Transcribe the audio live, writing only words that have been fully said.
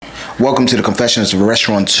Welcome to the Confessions of a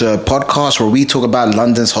Restaurateur podcast, where we talk about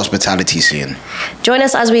London's hospitality scene. Join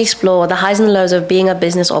us as we explore the highs and lows of being a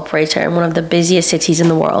business operator in one of the busiest cities in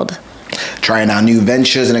the world. Trying out new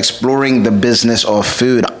ventures and exploring the business of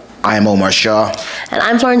food. I'm Omar Shah. And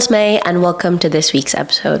I'm Florence May, and welcome to this week's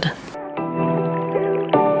episode.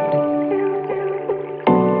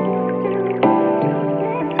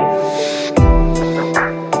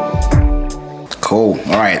 Cool.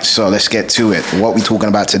 All right, so let's get to it. What are we talking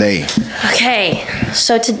about today? Okay,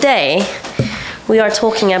 so today we are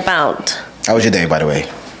talking about... How was your day, by the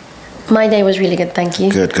way? My day was really good, thank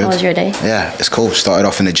you. Good. How was your day? Yeah, it's cool. Started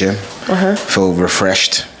off in the gym. Feel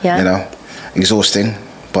refreshed, exhausting,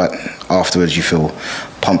 but afterwards you feel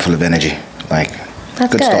pumped full of energy.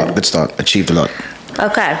 That's good start. Achieved a lot.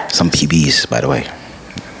 Okay. Some PBs, by the way.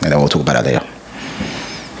 And then we'll talk about that later.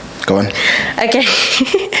 Go on. Okay.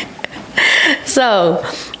 So,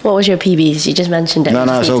 what was your PBs? You just mentioned it. No,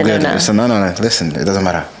 it's all good. Listen, listen, it doesn't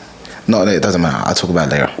matter. No, it doesn't matter. I'll talk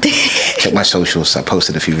about it later. Check my socials. I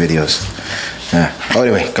posted a few videos. Yeah. Oh,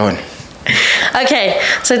 anyway, go on. Okay,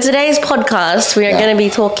 so today's podcast, we are going to be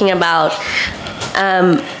talking about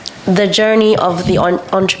the journey of the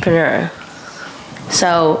entrepreneur.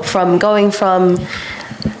 So, from going from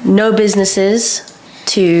no businesses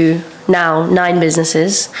to now 9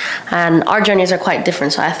 businesses, and our journeys are quite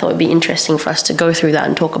different, so I thought it'd be interesting for us to go through that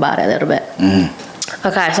and talk about it a little bit.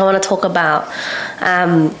 Okay, so I want to talk about I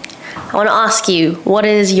want to ask you, what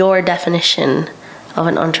is your definition of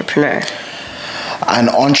an entrepreneur? An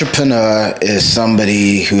entrepreneur is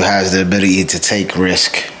somebody who has the ability to take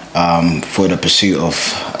risk for the pursuit of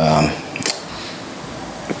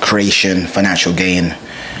creation, financial gain,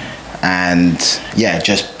 and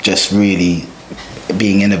just really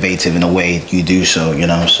being innovative in a way you do so,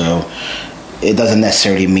 so it doesn't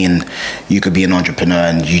necessarily mean you could be an entrepreneur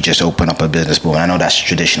and you just open up a business. Boom. I know that's a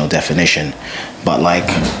traditional definition, but like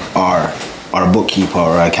our bookkeeper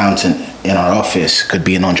or accountant in our office could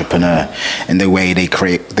be an entrepreneur in the way they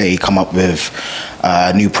come up with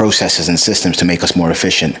new processes and systems to make us more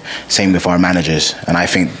efficient. Same with our managers. And I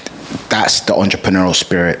think that's the entrepreneurial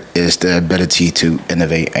spirit, is the ability to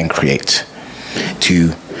innovate and create,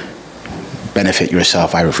 to benefit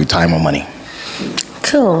yourself either through time or money.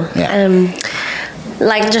 Cool. Yeah.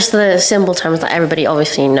 Like just the simple terms that everybody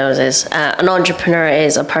obviously knows is an entrepreneur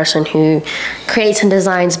is a person who creates and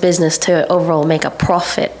designs business to overall make a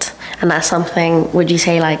profit, and that's something, would you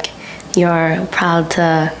say, like, you're proud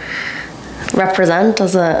to represent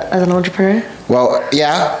as an entrepreneur? Well,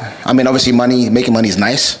 yeah. I mean, obviously, making money is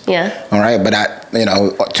nice. Yeah. All right, but that,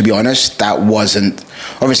 to be honest, that wasn't.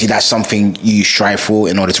 Obviously, that's something you strive for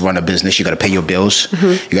in order to run a business. You got to pay your bills.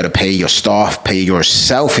 You got to pay your staff, pay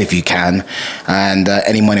yourself if you can, and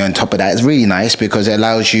any money on top of that is really nice because it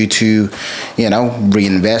allows you to,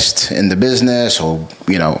 reinvest in the business, or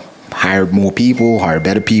hire more people, hire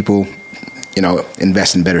better people,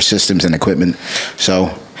 invest in better systems and equipment.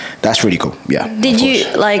 So that's really cool. Yeah. Did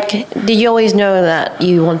you always know that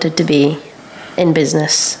you wanted to be in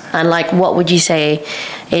business? And what would you say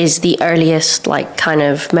is the earliest kind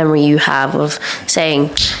of memory you have of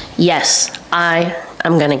saying, yes, I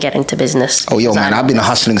am going to get into business? Oh, man, I've been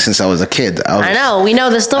hustling since I was a kid. I know, we know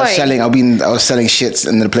the story. I was selling shits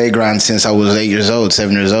in the playground since I was 8 years old,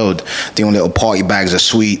 7 years old, doing little party bags of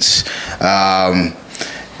sweets.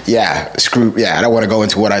 I don't want to go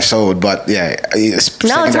into what I sold, but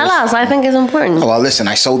tell us. I think it's important. Well, listen,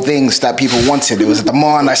 I sold things that people wanted. It was a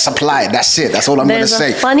demand, I supplied. That's it. That's all I'm going to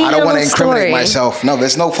say. I don't want to incriminate myself. No,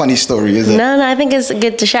 there's no funny story, is it? No, I think it's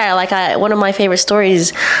good to share. One of my favorite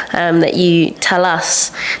stories that you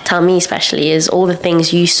tell me especially, is all the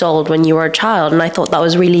things you sold when you were a child, and I thought that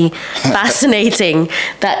was really fascinating.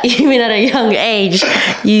 That even at a young age,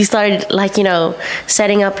 you started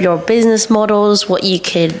setting up your business models, what you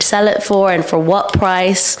could sell it for and for what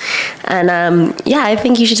price, and I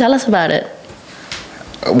think you should tell us about it.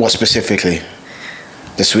 What specifically?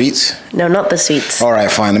 The sweets? No, not the sweets. All right,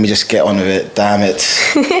 fine, let me just get on with it. Damn it.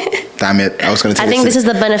 I was going to I think this is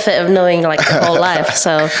the benefit of knowing the whole life.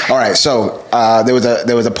 So all right, so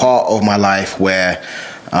there was a part of my life where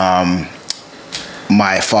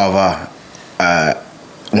my father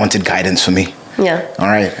wanted guidance for me. Yeah. All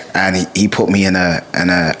right, and he put me in a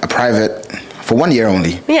private, for 1 year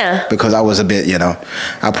only. Yeah. Because I was a bit,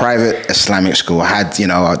 a private Islamic school. I had,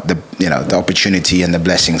 the opportunity and the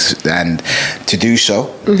blessings and to do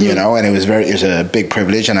so, and it was a big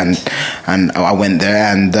privilege, and I went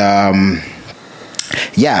there, and a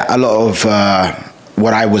lot of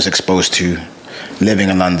what I was exposed to living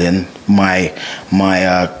in London, my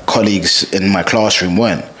colleagues in my classroom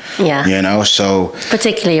weren't. Yeah. You know, so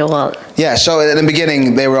particularly your wallet. Yeah, so in the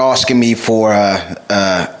beginning they were asking me for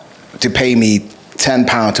to pay me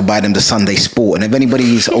 £10 to buy them the Sunday Sport, and if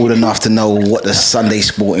anybody's old enough to know what the Sunday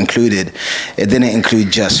Sport included, it didn't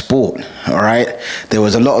include just sport. All right, there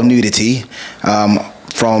was a lot of nudity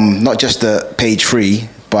from not just the page 3,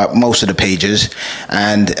 but most of the pages,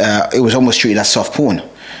 and it was almost treated as soft porn.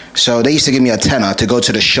 So they used to give me a tenner to go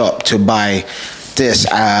to the shop to buy this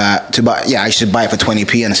I used to buy it for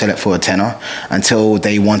 20p and sell it for a tenner until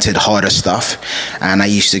they wanted harder stuff, and I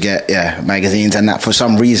used to get magazines, and that for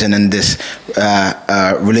some reason in this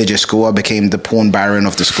religious school I became the porn baron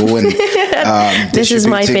of the school, and this is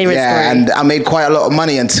my favorite story. And I made quite a lot of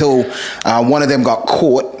money until one of them got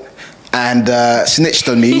caught and snitched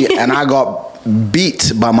on me and I got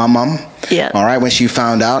beat by my mum. All right, when she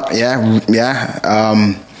found out.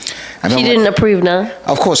 She didn't approve, no?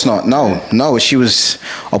 Of course not. No. She was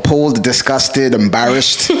appalled, disgusted,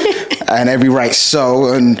 embarrassed, and every right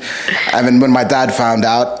so. And then when my dad found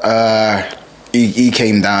out, he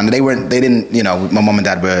came down. They didn't. You know, my mom and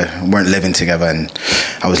dad weren't living together, and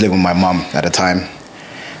I was living with my mom at the time.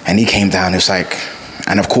 And he came down. It was like,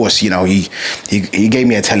 and of course, you know, he gave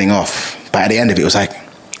me a telling off. But at the end of it, it was like,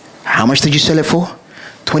 how much did you sell it for?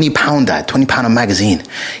 £20, Dad. £20 a magazine.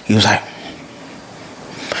 He was like,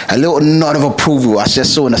 a little nod of approval I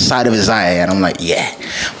just saw in the side of his eye, and I'm like, yeah.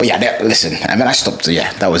 But listen, I mean, I stopped.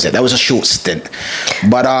 Yeah, that was it. That was a short stint.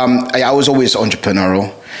 But I was always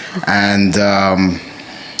entrepreneurial, and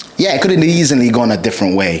it could have easily gone a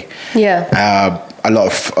different way. Yeah. A lot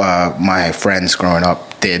of my friends growing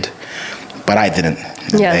up did, but I didn't.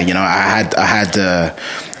 Yeah. You know, I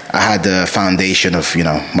had the foundation of, you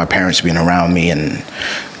know, my parents being around me and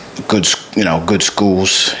good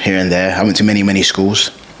schools here and there. I went to many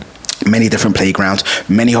schools, many different playgrounds,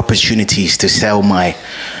 many opportunities to sell my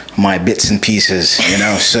bits and pieces, you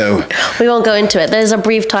know, so... We won't go into it. There's a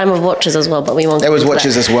brief time of watches as well, but we won't. There was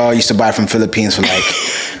watches as well. I used to buy from Philippines for like,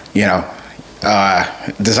 you know,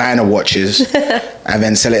 designer watches and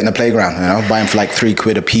then sell it in the playground, you know, buy them for like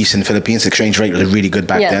 £3 a piece in the Philippines. Exchange rate was really good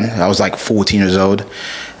back then. I was like 14 years old,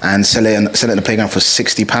 and sell it in the playground for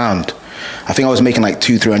 £60. I think I was making like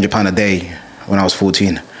 £200-300 a day when I was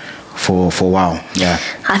 14 for a while. Yeah,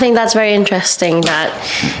 I think that's very interesting.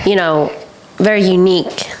 That, you know, very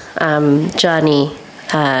unique journey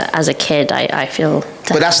as a kid. I feel.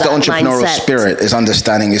 But that's the entrepreneurial spirit, is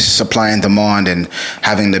understanding is supply and demand and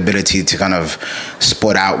having the ability to kind of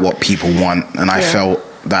spot out what people want. And I felt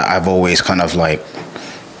that I've always kind of like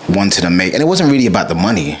wanted to make, and it wasn't really about the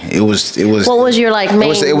money. It was. What was your like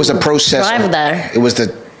main? It was a process. Drive there. It was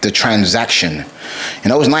the transaction. You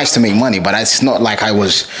know, it was nice to make money, but it's not like I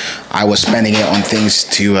was spending it on things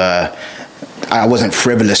to. I wasn't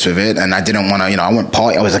frivolous with it, and I didn't want to, you know, I went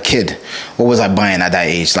party. I was a kid. What was I buying at that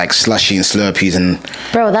age? Like slushy and Slurpees and...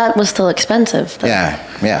 Bro, that was still expensive. Though. Yeah.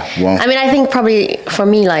 Well, I mean, I think probably for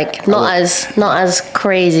me, like, not as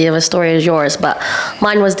crazy of a story as yours, but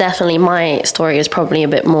mine was definitely, my story is probably a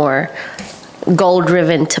bit more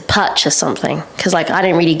goal-driven to purchase something. Because, like, I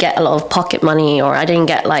didn't really get a lot of pocket money, or I didn't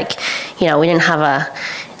get, like, you know, we didn't have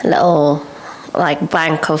a little... like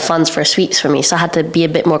bank of funds for sweets for me, so I had to be a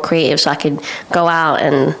bit more creative so I could go out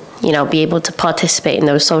and, you know, be able to participate in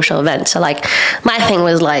those social events. So like my thing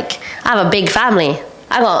was like, I have a big family.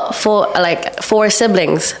 I got four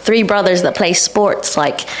siblings, 3 brothers that play sports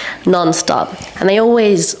like non-stop, and they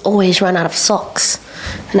always run out of socks,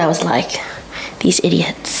 and I was like, these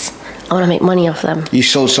idiots, I want to make money off them. You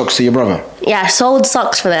sold socks to your brother? Yeah, I sold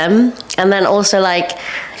socks for them, and then also like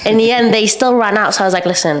in the end they still ran out, so I was like,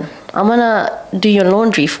 listen, I'm gonna do your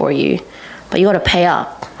laundry for you, but you gotta pay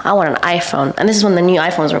up. I want an iPhone. And this is when the new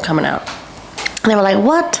iPhones were coming out. And they were like,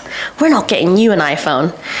 what? We're not getting you an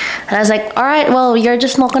iPhone. And I was like, all right, well, you're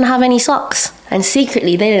just not gonna have any socks. And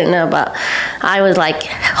secretly, they didn't know, but I was like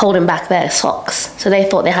holding back their socks. So they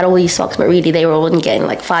thought they had all these socks, but really they were only getting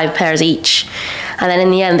like 5 pairs each. And then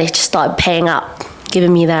in the end, they just started paying up,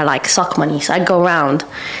 giving me their like sock money. So I'd go around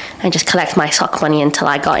and just collect my sock money until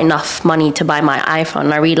I got enough money to buy my iPhone.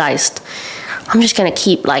 And I realized I'm just going to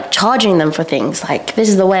keep like charging them for things. Like, this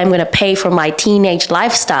is the way I'm going to pay for my teenage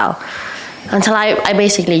lifestyle, until I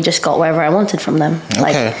basically just got wherever I wanted from them. Okay.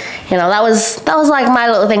 Like, you know, that was like my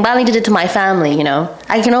little thing, but I only did it to my family, you know.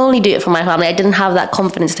 I can only do it for my family. I didn't have that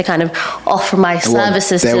confidence to kind of offer my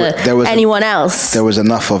services to anyone else. There was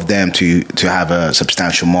enough of them to have a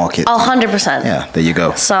substantial market. Oh, 100%. Yeah, there you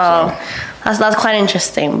go. So. That's quite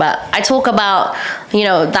interesting. But I talk about, you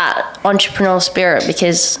know, that entrepreneurial spirit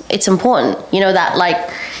because it's important, you know, that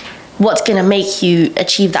like what's going to make you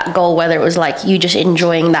achieve that goal, whether it was like you just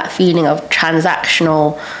enjoying that feeling of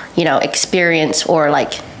transactional, you know, experience, or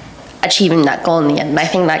like achieving that goal in the end. And I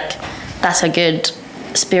think like that's a good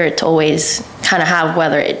spirit to always kind of have,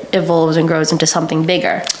 whether it evolves and grows into something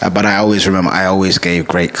bigger. But I always remember, I always gave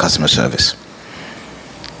great customer service.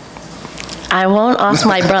 I won't ask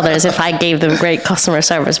my brothers if I gave them great customer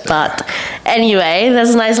service, but anyway,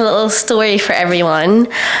 that's a nice little story for everyone.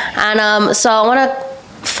 And so I want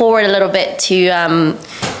to forward a little bit to,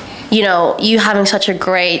 you know, you having such a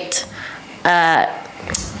great,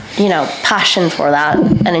 you know, passion for that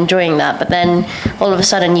and enjoying that, but then all of a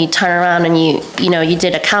sudden you turn around and you know, you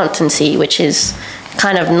did accountancy, which is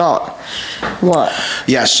kind of not what.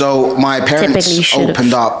 Yeah, so my parents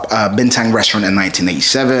opened up a Bintang restaurant in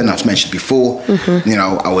 1987, as mentioned before. You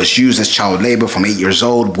know, I was used as child labor from 8 years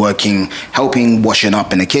old, helping washing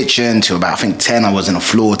up in the kitchen to about, I think, 10. I was on the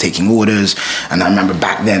floor taking orders. And I remember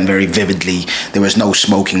back then very vividly, there was no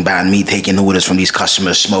smoking ban. Me taking orders from these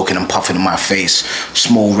customers, smoking and puffing in my face.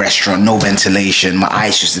 Small restaurant, no ventilation. My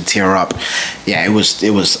eyes used to tear up. Yeah, it was.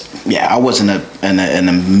 Yeah, I was in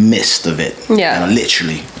the midst of it. Yeah, you know,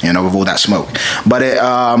 literally, you know, with all that smoke. But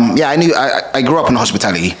yeah, I grew up in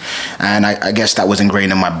hospitality, and I guess that was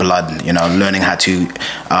ingrained in my blood. You know, learning how to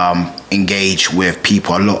engage with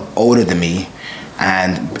people a lot older than me,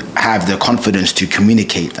 and have the confidence to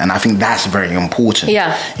communicate. And I think that's very important.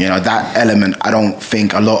 Yeah, you know, that element. I don't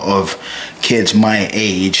think a lot of kids my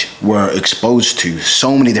age were exposed to.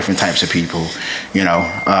 So many different types of people. You know,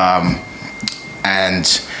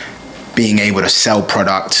 and being able to sell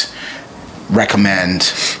product,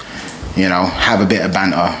 recommend, you know, have a bit of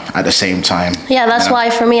banter at the same time. Yeah, that's you know? Why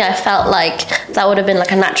for me I felt like that would have been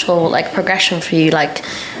like a natural like progression for you, like,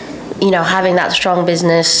 you know, having that strong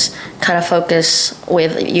business kind of focus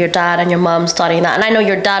with your dad and your mom starting that. And I know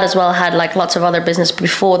your dad as well had like lots of other business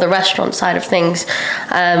before the restaurant side of things.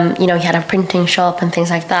 You know, he had a printing shop and things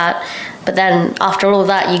like that. But then after all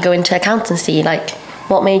that, you go into accountancy. Like,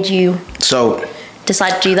 what made you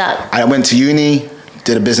decide to do that? I went to uni,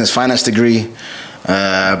 did a business finance degree,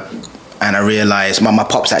 and I realized, my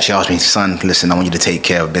pops actually asked me, son, listen, I want you to take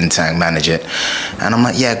care of Bintang, manage it. And I'm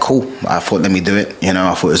like, yeah, cool. I thought, let me do it. You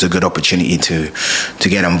know, I thought it was a good opportunity to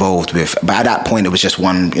get involved with. But at that point, it was just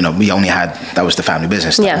one, you know, we only had, that was the family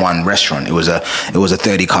business, that one restaurant. It was a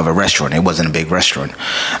 30-cover restaurant. It wasn't a big restaurant.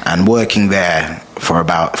 And working there for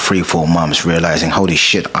about 3-4 months, realizing, holy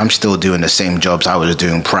shit, I'm still doing the same jobs I was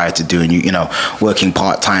doing prior to doing, you know, working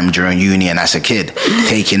part-time during uni and as a kid,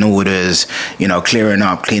 taking orders, you know,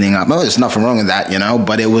 cleaning up. Oh, there's nothing wrong with that, you know,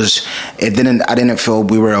 but I didn't feel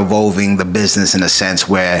we were evolving the business in a sense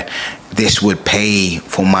where this would pay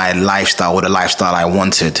for my lifestyle or the lifestyle I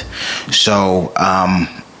wanted. So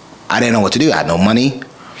I didn't know what to do. I had no money,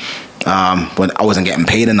 but I wasn't getting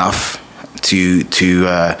paid enough to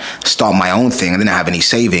start my own thing. I didn't have any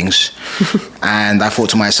savings. And I thought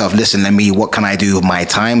to myself, listen, what can I do with my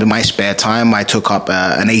time, my spare time? I took up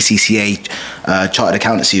an ACCA chartered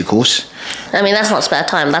accountancy course. I mean, that's not spare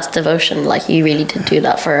time, that's devotion. Like, you really did do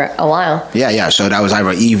that for a while. Yeah. So that was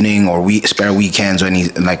either evening or spare weekends or any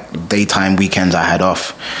like daytime weekends I had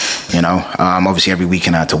off, you know. Obviously every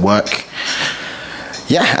weekend I had to work.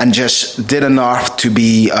 Yeah, and just did enough to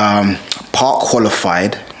be part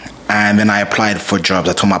qualified. And then I applied for jobs.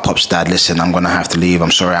 I told my pops, dad, listen, I'm going to have to leave. I'm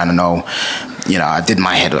sorry, I don't know. You know, I did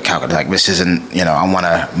my head calculate, like, this isn't, you know, I want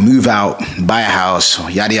to move out, buy a house,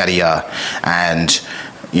 yada, yada, yada, and,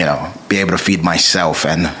 you know, be able to feed myself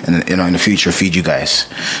and you know, in the future, feed you guys.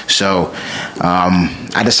 So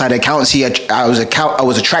I decided accountancy. I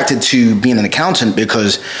was attracted to being an accountant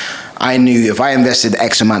because I knew if I invested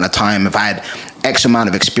X amount of time, if I had X amount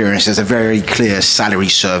of experience, there's a very clear salary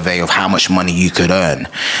survey of how much money you could earn.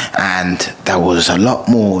 And that was a lot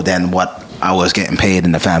more than what I was getting paid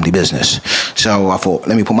in the family business. So I thought,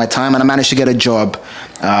 let me put my time, and I managed to get a job,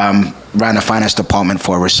 ran a finance department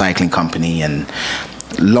for a recycling company. And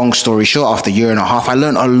long story short, after a year and a half, I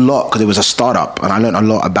learned a lot because it was a startup, and I learned a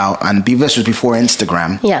lot about, and this was before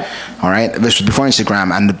Instagram. Yeah. All right. This was before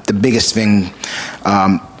Instagram. And the biggest thing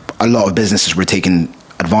a lot of businesses were taking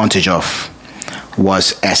advantage of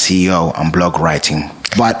was SEO and blog writing.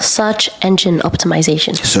 But search engine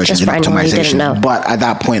optimization. But at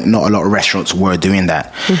that point, not a lot of restaurants were doing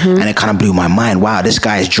that, and it kind of blew my mind. Wow, this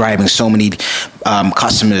guy is driving so many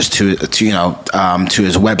customers to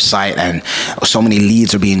his website, and so many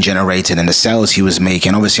leads are being generated, and the sales he was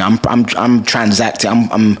making. Obviously, I'm transacting.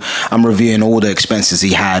 I'm reviewing all the expenses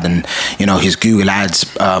he had, and you know, his Google Ads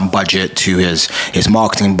budget to his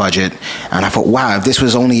marketing budget. And I thought, wow, if this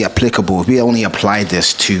was only applicable, if we only applied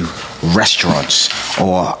this to restaurants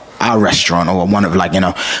or our restaurant or one of, like, you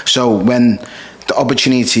know. So when the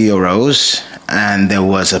opportunity arose and there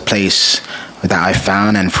was a place that I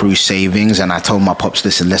found, and through savings, and I told my pops,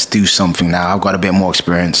 listen, let's do something now. I've got a bit more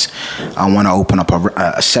experience. I want to open up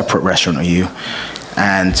a separate restaurant with you.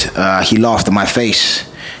 And he laughed in my face.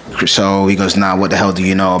 So he goes, "Nah, what the hell do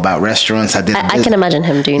you know about restaurants?" I can imagine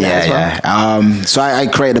him doing that as well. Yeah. So I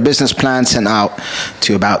created a business plan, sent out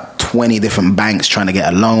to about 20 different banks trying to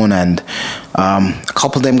get a loan, and a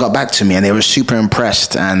couple of them got back to me, and they were super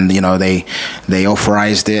impressed, and they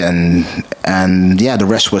authorized it, and yeah, the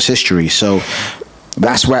rest was history. So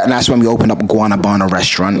that's when we opened up Guanabana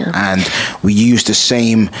restaurant, and we used the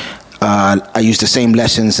same. I used the same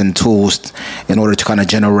lessons and tools in order to kind of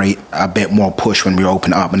generate a bit more push when we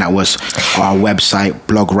opened up, and that was our website,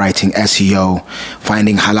 blog writing, SEO,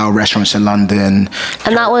 finding halal restaurants in London.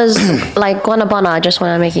 And that was like Guanabana. I just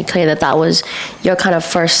want to make it clear that was your kind of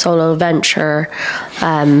first solo venture,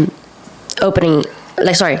 your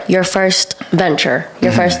first venture,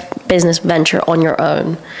 your first business venture on your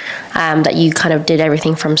own, that you kind of did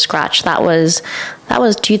everything from scratch. That was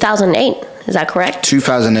 2008. Is that correct?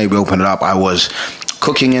 2008, we opened it up. I was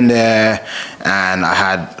cooking in there, and I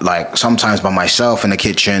had, like, sometimes by myself in the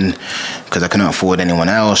kitchen because I couldn't afford anyone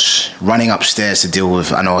else, running upstairs to deal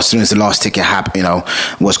with, I know as soon as the last ticket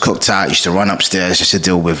was cooked out, I used to run upstairs just to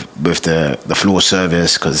deal with the floor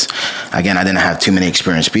service, because again, I didn't have too many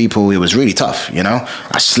experienced people. It was really tough.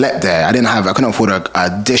 I slept there. I couldn't afford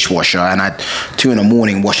a dishwasher, and at 2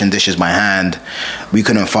 a.m. washing dishes by hand. We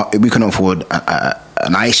couldn't afford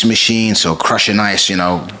an ice machine, so crushing ice,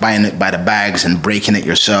 buying it by the bags and breaking it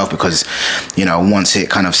yourself, because once it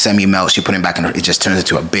kind of semi-melts, you put it back and it just turns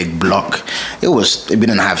into a big block. We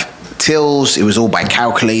didn't have tills, it was all by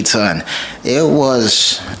calculator, and it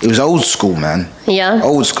was old school, man. Yeah,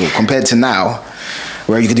 old school compared to now,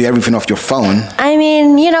 where you could do everything off your phone. I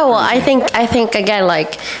mean, you know what? I think again,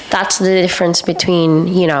 like, that's the difference between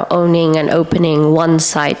owning and opening one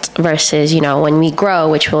site versus when we grow,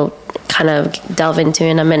 which we'll kind of delve into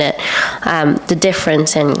in a minute, the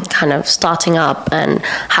difference in kind of starting up and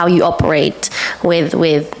how you operate with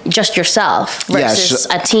just yourself versus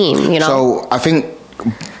a team. So I think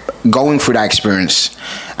going through that experience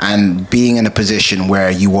and being in a position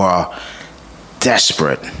where you are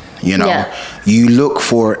desperate, you look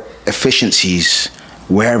for efficiencies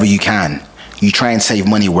wherever you can. You try and save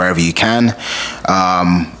money wherever you can.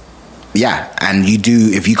 And you do,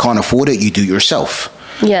 if you can't afford it, you do it yourself.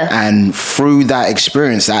 Yeah. And through that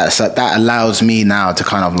experience, that allows me now to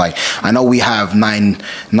kind of, like, I know we have nine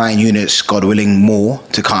units, God willing, more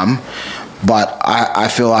to come, but I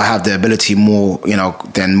feel I have the ability more,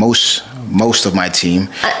 than most of my team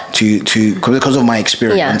because of my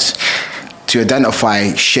experience. Yeah. To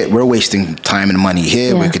identify, we're wasting time and money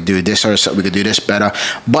here. Yeah. We could do this, or we could do this better.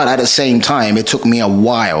 But at the same time, it took me a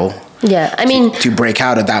while. Yeah, I mean, to break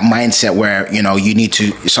out of that mindset where you need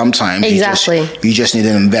to sometimes exactly you just need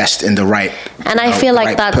to invest in the right. And I feel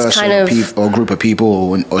like that's person kind of or group of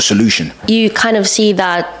people or solution. You kind of see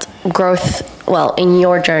that growth, well, in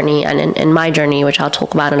your journey and in my journey, which I'll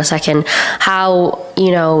talk about in a second, how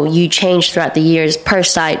you change throughout the years per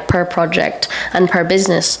site, per project, and per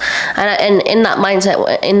business. And in that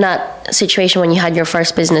mindset, in that situation when you had your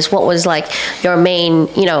first business, what was like your main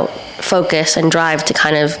focus and drive to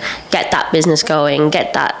kind of get that business going,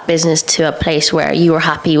 get that business to a place where you were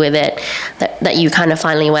happy with it, that you kind of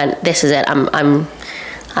finally went, this is it, I'm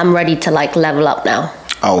ready to, like, level up now?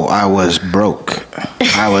 Oh, I was broke.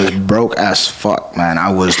 I was broke as fuck, man.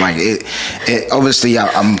 I was like, it obviously,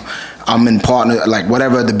 I'm in partner, like,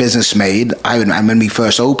 whatever the business made. When we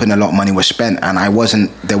first opened, a lot of money was spent, and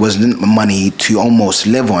there wasn't money to almost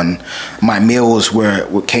live on. My meals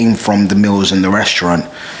came from the meals in the restaurant.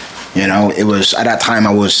 It was, at that time,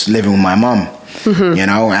 I was living with my mom. Mm-hmm. And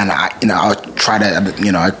I try to,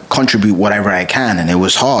 I contribute whatever I can, and it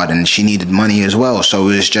was hard, and she needed money as well. So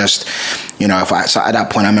it was just, so at that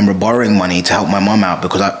point, I remember borrowing money to help my mom out,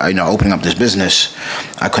 because opening up this business,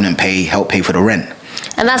 I couldn't help pay for the rent.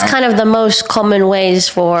 And that's kind of the most common ways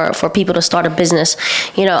for people to start a business.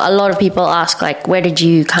 A lot of people ask, like, where did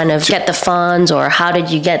you kind of get the funds, or how did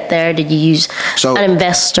you get there? Did you use an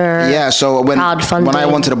investor? Yeah, so when I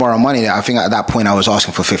wanted to borrow money, I think at that point I was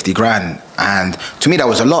asking for 50 grand. And to me, that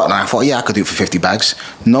was a lot. And I thought, I could do it for 50 bags.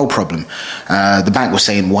 No problem. The bank was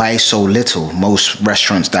saying, why so little? Most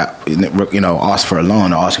restaurants that, ask for a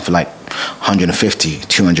loan are asking for like 150,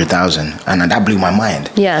 200,000. And that blew my mind.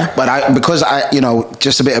 Yeah. But because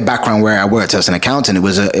just a bit of background where I worked as an accountant, it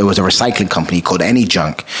was a recycling company called Any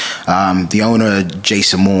Junk. The owner,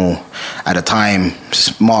 Jason Moore, at the time,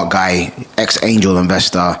 smart guy, ex-angel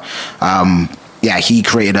investor, he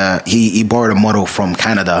created he borrowed a model from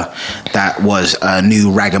Canada that was a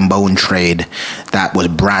new rag and bone trade that was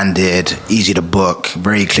branded, easy to book,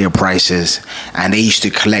 very clear prices, and they used to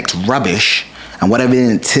collect rubbish, and whatever they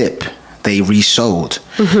didn't tip, they resold.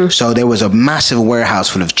 So there was a massive warehouse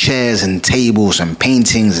full of chairs and tables and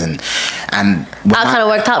paintings, and that kind of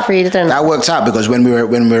worked out for you, didn't it? That worked out because when we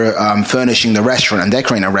were furnishing the restaurant and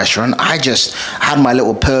decorating the restaurant, I just had my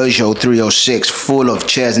little Peugeot 306 full of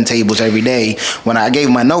chairs and tables every day. When I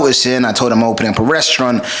gave my notice in, I told them I'm opening up a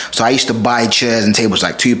restaurant, so I used to buy chairs and tables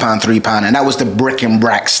like £2, £3, and that was the brick and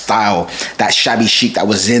brack style, that shabby chic that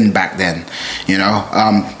was in back then, you know.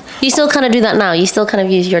 You still kind of do that now. You still kind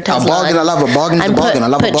of use your Tesla. A bargain, I love a bargain. And a bargain. I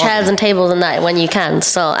love a bargain. Put chairs and tables in that when you can.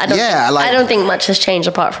 So I don't think much has changed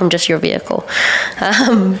apart from just your vehicle.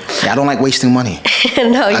 I don't like wasting money.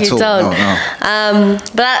 No, you don't. No.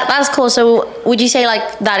 But that's cool. So would you say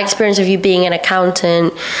like that experience of you being an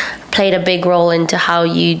accountant played a big role into how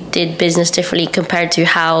you did business differently compared to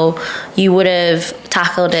how you would have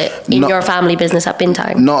tackled it in your family business at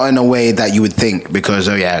Bintang? Not in a way that you would think, because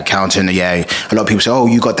accountant, a lot of people say,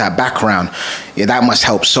 you got that background, that must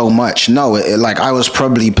help so much. No, like I was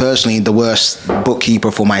probably personally the worst bookkeeper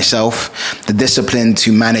for myself. The discipline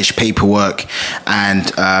to manage paperwork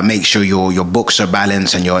and make sure your books are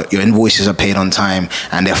balanced and your invoices are paid on time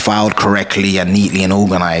and they're filed correctly and neatly and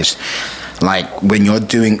organized. Like when you're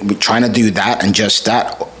trying to do that and just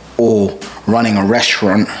that, or running a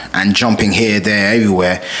restaurant and jumping here, there,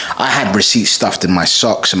 everywhere, I had receipts stuffed in my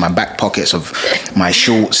socks and my back pockets of my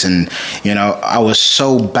shorts, and I was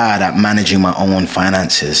so bad at managing my own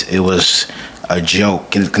finances. It was a joke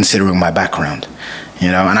considering my background.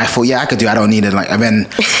 And I thought, I could do it. I don't need it. And then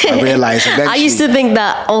I realized eventually. I used to think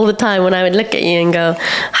that all the time when I would look at you and go,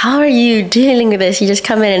 how are you dealing with this? You just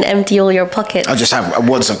come in and empty all your pockets. I'll just have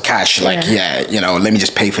wads of cash. Let me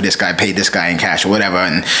just pay for this guy, pay this guy in cash or whatever.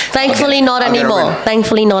 And Thankfully, not anymore.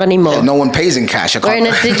 Yeah, no one pays in cash.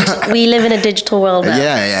 We live in a digital world now.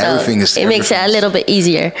 Yeah. So everything is. It makes it a little bit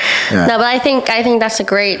easier. Yeah. No, but I think that's a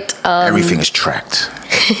great. Everything is tracked.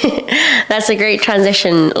 That's a great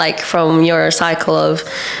transition, like from your cycle of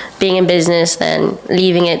being in business, then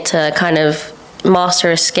leaving it to kind of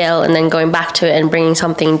master a skill, and then going back to it and bringing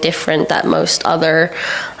something different that most other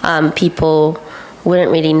people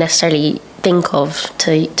wouldn't really necessarily think of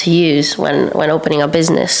to use when opening a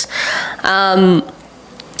business.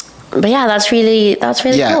 But that's really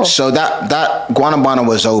cool. Yeah, so that Guanabana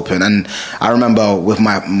was open, and I remember with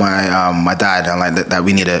my dad, and that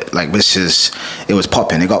we needed it was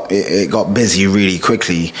popping. It got busy really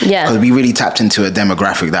quickly. Yeah, because we really tapped into a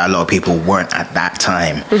demographic that a lot of people weren't at that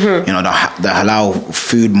time. Mm-hmm. The halal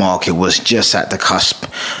food market was just at the cusp.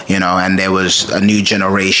 And there was a new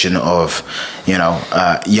generation of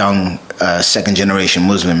young second generation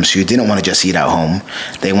Muslims who didn't want to just eat at home.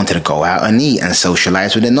 They wanted to go out and eat and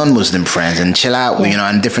socialize with their non-Muslim friends and chill out,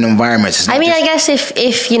 in different environments. I guess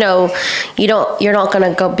if you're not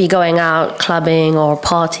going to be going out clubbing or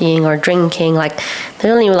partying or drinking, there's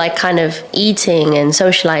only kind of eating and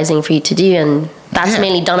socializing for you to do, and that's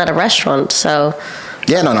mainly done at a restaurant. So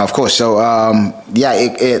of course. So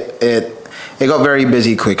it got very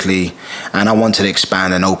busy quickly, and I wanted to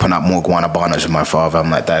expand and open up more Guanabanas with my father.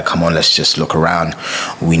 I'm like, Dad, come on, let's just look around.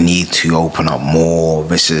 We need to open up more.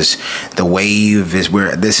 This is the wave.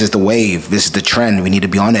 This is the wave. This is the trend. We need to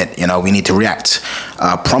be on it. We need to react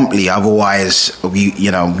promptly. Otherwise, we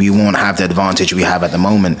won't have the advantage we have at the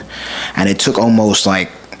moment. And it took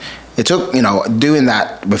doing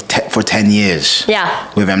that for 10 years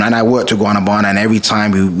with him. And I worked with Guanabana, and every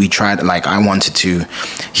time we tried, I wanted to,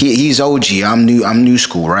 he's OG, I'm new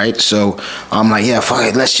school, right? So I'm like, fuck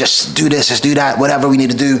it, let's just do this, let's do that, whatever we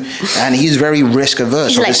need to do. And he's very risk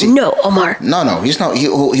averse. He's like, no, Omar. No, he's not.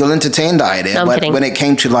 He'll entertain the idea. No, but when it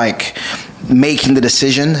came to making the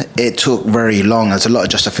decision, it took very long. There's a lot of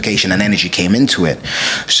justification and energy came into it.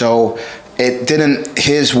 So it didn't,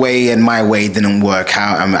 his way and my way didn't work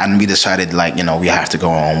out, and we decided we have to go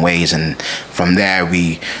our own ways, and from there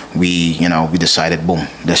we decided, boom,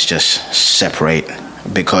 let's just separate,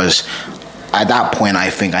 because at that point I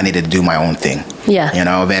think I needed to do my own thing.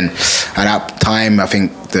 Then at that time I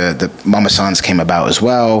think the Mama Sons came about as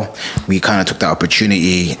well. We kind of took the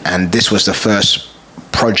opportunity, and this was the first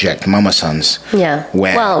project, Mama Sons.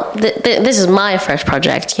 This is my first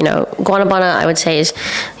project. Guanabana, I would say, is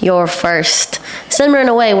your first, similar in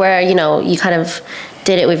a way where you kind of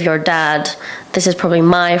did it with your dad. This is probably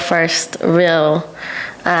my first real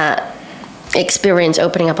experience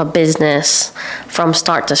opening up a business from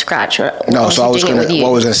start to scratch. What I was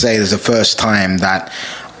gonna say is the first time that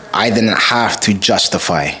I didn't have to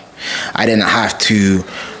justify. I didn't have to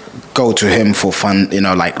go to him for fund,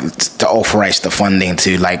 like to authorize the funding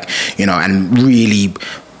to and really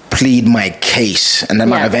plead my case, and the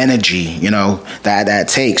amount of energy, that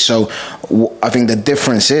takes. So I think the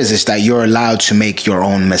difference is that you're allowed to make your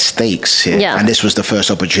own mistakes here. Yeah. And this was the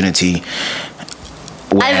first opportunity.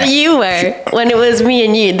 As you were, when it was me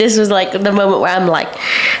and you, this was like the moment where I'm like,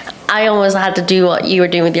 I almost had to do what you were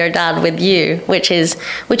doing with your dad with you, which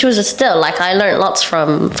was still like, I learned lots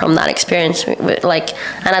from that experience. Like,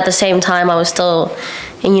 and at the same time, I was still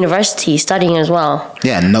in university studying as well.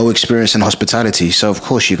 Yeah, no experience in hospitality, so of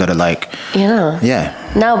course you gotta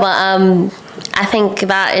Yeah. No, but I think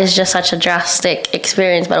that is just such a drastic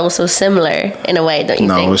experience, but also similar in a way, don't you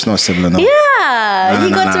think? No, it's not similar, no. Yeah,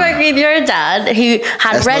 you got to work with your dad, who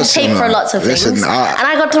had red tape for lots of things. And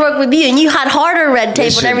I got to work with you, and you had harder red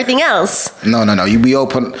tape on everything else. No.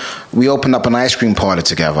 We opened up an ice cream parlor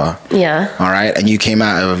together. Yeah. All right, and you came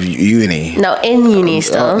out of uni. No, in uni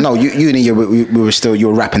still. Uni, you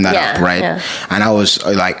were wrapping that up, right? Yeah. And I was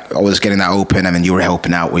getting that open, and then you were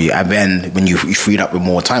helping out with you. And then when you freed up with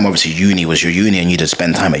more time, obviously uni was your uni, and you just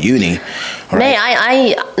spend time at uni. Right?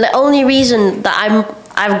 Mate, the only reason that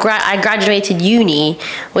I graduated uni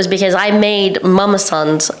was because I made Mama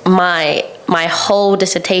Sons my whole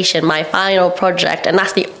dissertation, my final project, and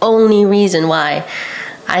that's the only reason why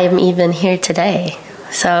I am even here today.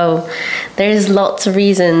 So there's lots of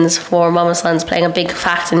reasons for Mama Sons playing a big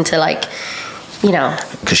factor into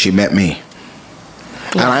because she met me.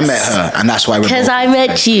 Yes. And I met her, and that's why we're because I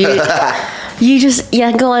met you. You just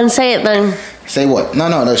go on, say it then. Say what?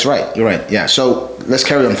 No, that's right. You're right. Yeah. So let's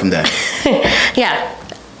carry on from there. Yeah.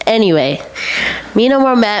 Anyway, me and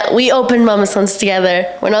Omar met. We opened Mama Sons together.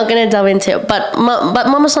 We're not going to delve into it, but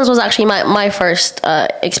Mama Sons was actually my first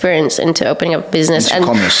experience into opening up a business. Into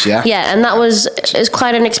commerce, yeah? Yeah, and that was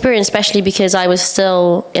quite an experience, especially because I was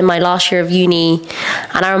still in my last year of uni,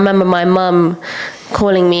 and I remember my mum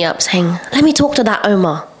calling me up saying, "Let me talk to that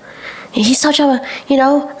Omar. He's such a,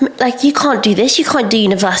 you can't do this. You can't do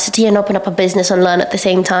university and open up a business and learn at the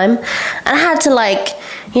same time." And I had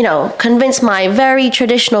to convince my very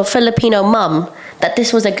traditional Filipino mum that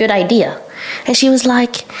this was a good idea. And she was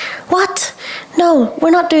like, "What? No,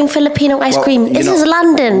 we're not doing Filipino ice cream. This is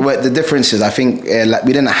London." But the difference is, I think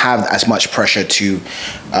we didn't have as much pressure to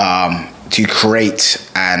create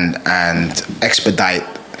and expedite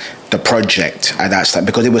the project at that time,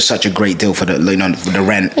 because it was such a great deal for the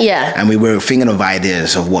rent. Yeah. And we were thinking of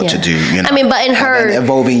ideas of what to do. I mean, but in her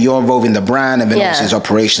you're involving the brand, and then also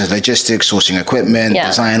operations, logistics, sourcing equipment,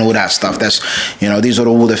 design, all that stuff. That's these are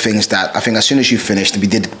all the things that I think as soon as you finished, we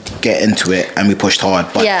did get into it and we pushed hard.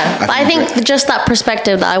 But I think just that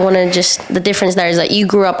perspective that I want to the difference there is that you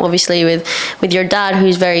grew up obviously with your dad,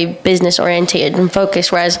 who's very business oriented and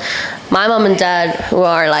focused, whereas my mom and dad, who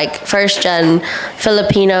are like first gen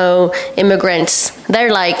Filipino immigrants,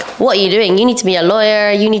 they're like, "What are you doing? You need to be a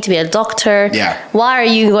lawyer, you need to be a doctor. Why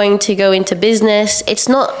are you going to go into business? It's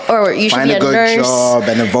not, or you should be a nurse. Find a good job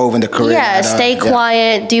and evolve in the career. Stay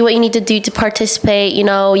quiet, do what you need to do to participate.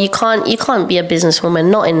 You can't be a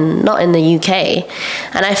businesswoman, not in the UK."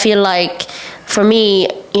 And I feel like for me,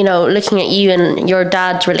 looking at you and your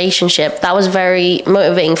dad's relationship, that was very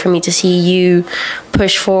motivating for me to see you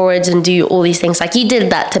push forwards and do all these things. Like, you did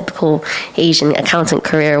that typical Asian accountant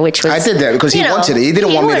career, which was... I did that because he wanted it. He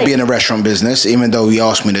didn't want me to be in a restaurant business, even though he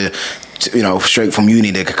asked me to straight from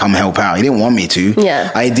uni to come help out. He didn't want me to.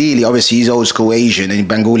 Yeah. Ideally, obviously, he's old school Asian and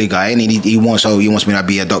Bengali guy, and he wants me to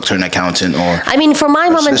be a doctor and accounnt, or... I mean, for my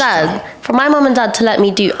mom and dad to let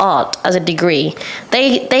me do art as a degree,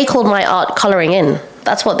 they called my art coloring in.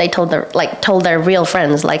 That's what they told their real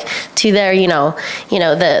friends, to their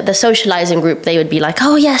the socializing group. They would be like,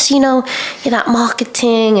 "Oh yes, that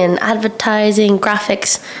marketing and advertising,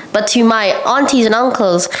 graphics." But to my aunties and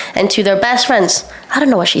uncles and to their best friends, "I don't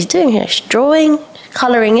know what she's doing here. She's drawing,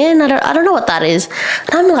 coloring in. I don't know what that is."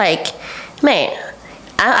 And I'm like, mate,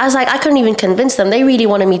 I was like, I couldn't even convince them. They really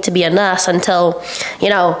wanted me to be a nurse until,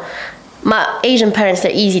 my Asian parents,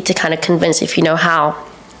 they're easy to kind of convince if you know how.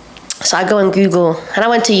 So I go and Google, and I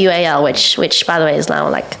went to UAL, which by the way is now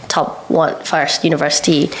top first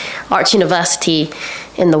arts university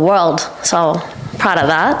in the world. So proud of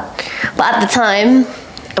that. But at the time,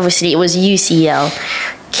 obviously it was UCL,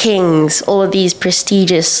 King's, all of these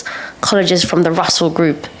prestigious colleges from the Russell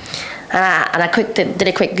Group. And I did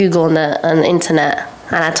a quick Google on the internet,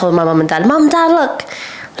 and I told my mum and dad, "Mum, Dad,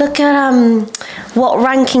 look at what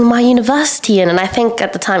ranking my university in." And I think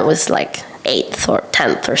at the time it was 8th or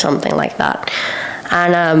 10th or something like that.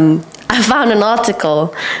 And I found an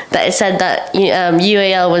article that it said that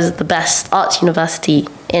UAL was the best arts university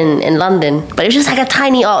in London, but it was just like a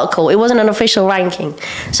tiny article. It wasn't an official ranking.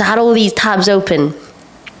 So I had all these tabs open,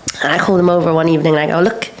 and I called them over one evening and I go,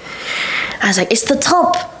 look, I was like, it's the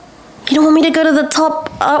top. You don't want me to go to the top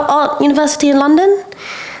art university in London?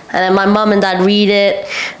 And then my mum and dad read it.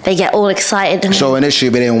 They get all excited. So initially,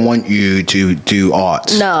 they didn't want you to do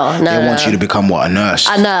arts. No. They want you to become what, a nurse?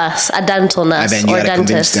 A nurse, a dental nurse, and then you or had a to dentist.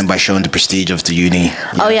 convince them by showing the prestige of the uni.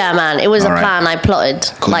 Yeah. Oh yeah, man, it was a plan I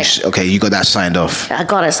plotted. Cool. Okay, you got that signed off. I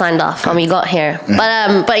got it signed off when we got here.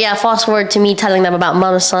 But yeah, fast forward to me telling them about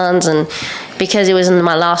Mama Sons, and because it was in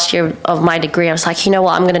my last year of my degree, I was like, you know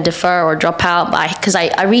what, I'm going to defer or drop out, because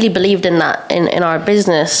I really believed in that in our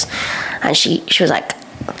business. And she was like,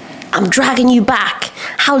 I'm dragging you back.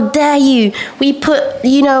 How dare you? We put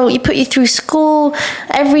you through school,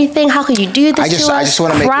 everything. How could you do this to us? I just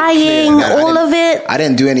want to make crying, it clear all of it. I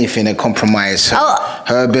didn't do anything to compromise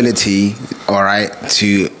her ability, all right,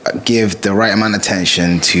 to give the right amount of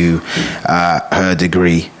attention to her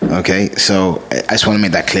degree, okay? So I just want to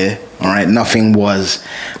make that clear, all right? Nothing was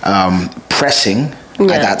pressing at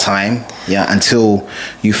that time, until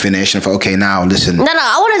you finish and thought, okay, now listen. No,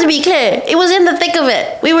 I wanted to be clear. It was in the thick of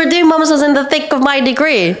it. We were doing Mama Sons in the thick of my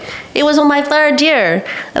degree. It was on my 3rd year,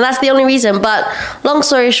 and that's the only reason. But long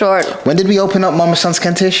story short, when did we open up Mama Sons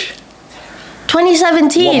Kentish?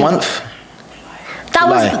 2017. What month? That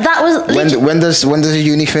was when does the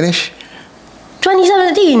uni finish?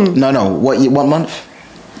 2017. No. What month?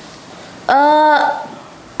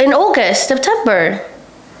 In August, September.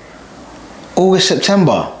 August,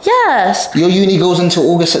 September? Yes. Your uni goes until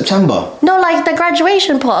August, September? No, like the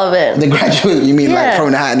graduation part of it. The graduate, you mean like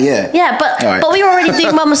throwing the hat in the air? Yeah, but we were already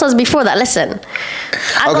doing Mama Sons before that. Listen.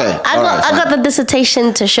 I got the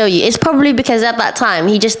dissertation to show you. It's probably because at that time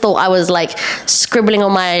he just thought I was like scribbling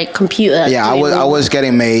on my computer. Yeah, I was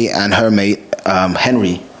getting mate and her mate,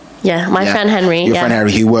 Henry. Yeah, my friend Henry. Your friend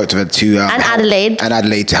Henry, he worked with her to and Adelaide. And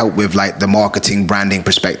Adelaide to help with like the marketing, branding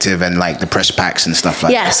perspective, and like the press packs and stuff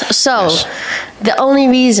like that. Yes. So the only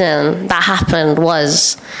reason that happened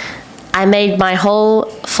was I made my whole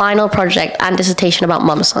final project and dissertation about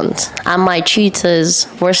Mama Sons, and my tutors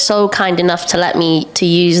were so kind enough to let me to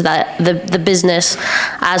use the business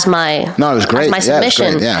as my it was great. as my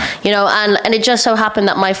submission. Great, yeah. You know, and it just so happened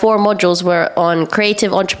that my 4 modules were on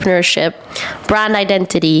creative entrepreneurship, brand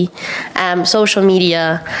identity, social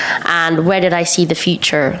media, and where did I see the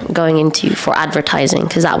future going into for advertising,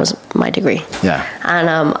 because that was my degree. Yeah. And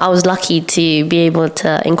I was lucky to be able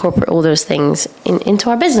to incorporate all those things into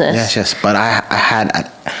our business. Yes, but I had.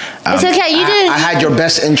 It's okay. You didn't. I had your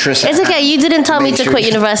best interest. It's okay. You didn't tell me to quit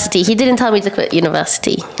university. He didn't tell me to quit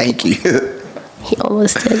university. Thank you. He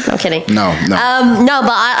almost did. No, I'm kidding. No. No,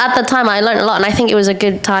 but at the time I learned a lot, and I think it was a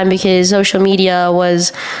good time because social media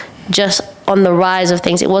was just on the rise of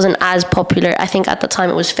things. It wasn't as popular. I think at the time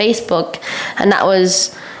it was Facebook, and that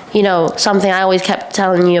was, you know, something I always kept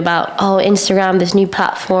telling you about. Oh, Instagram, this new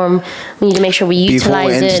platform. We need to make sure we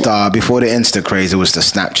utilize it. Before the Insta craze, it was the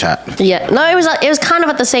Snapchat. Yeah, no, it was kind of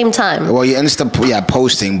at the same time. Well, you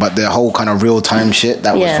posting, but the whole kind of real time shit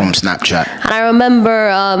that was from Snapchat. And I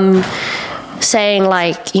remember saying,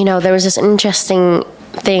 like, you know, there was this interesting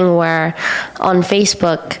thing where on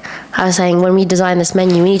Facebook I was saying, when we design this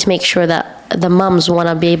menu, we need to make sure that the mums want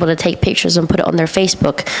to be able to take pictures and put it on their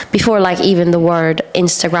Facebook before like even the word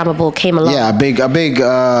Instagrammable came along. Yeah,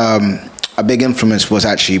 a big influence was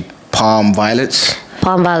actually Palm Violets.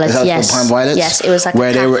 Palm Violets, yes. Palm Violets? Yes, it was like a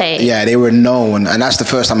cafe. They were known, and that's the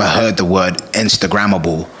first time I heard the word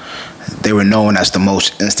Instagrammable. They were known as the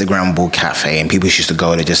most Instagrammable cafe, and people used to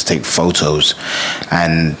go there just to take photos.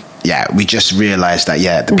 And yeah, we just realized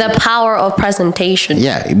that, the power of presentation.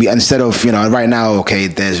 Yeah, instead of, you know, right now, okay,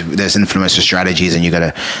 there's influencer strategies, and you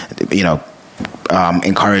gotta, you know,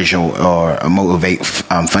 encourage or motivate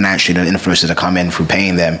financially the influencers to come in through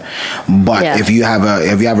paying them. But if you have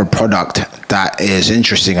a product that is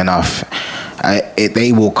interesting enough,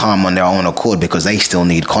 they will come on their own accord because they still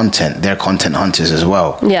need content. They're content hunters as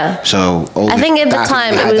well. Yeah. So I think at the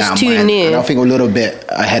time it was too new. And I think a little bit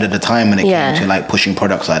ahead of the time when it came to like pushing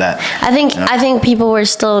products like that. I think people were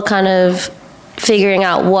still kind of figuring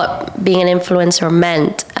out what being an influencer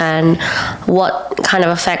meant and what kind of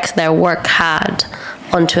effect their work had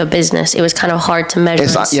onto a business. It was kind of hard to measure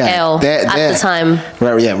and scale at the time.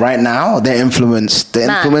 Right now, the influence of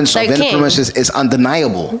influencers is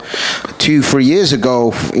undeniable. 2-3 years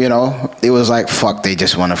ago, it was like, fuck, they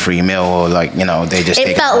just want a free meal, or like, they just.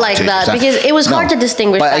 It felt like that because it was hard to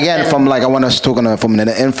distinguish. But again, from like, I want us talking from an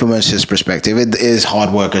influencer's perspective, it is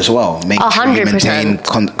hard work as well. Making sure you maintain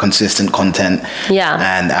consistent content,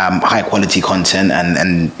 and high quality content,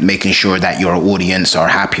 and making sure that your audience are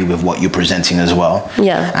happy with what you're presenting as well.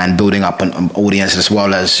 Yeah. And building up an audience as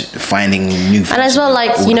well as finding new. And as well,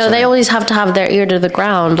 like, they always have to have their ear to the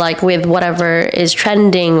ground, like with whatever is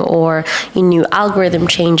trending, or new algorithm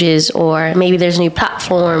changes, or maybe there's a new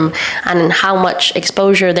platform, and how much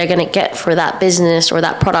exposure they're going to get for that business or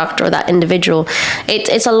that product or that individual.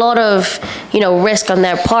 It's a lot of, risk on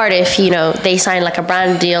their part if, they sign like a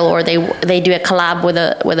brand deal, or they do a collab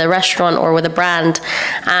with a restaurant or with a brand,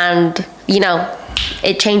 and,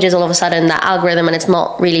 it changes all of a sudden, that algorithm, and it's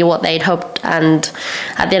not really what they'd hoped. And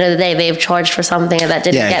at the end of the day, they've charged for something that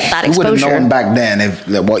didn't get that exposure. You would have known back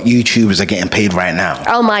then what YouTubers are getting paid right now.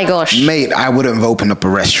 Oh my gosh, mate! I wouldn't have opened up a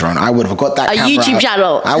restaurant. I would have got that YouTube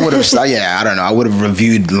channel. I would have. I don't know. I would have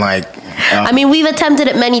reviewed like. I mean, we've attempted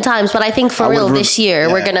it many times, but I think for real this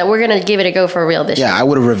year, we're gonna give it a go for real this year. Yeah, I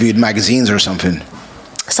would have reviewed magazines or something.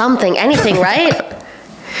 Anything, right?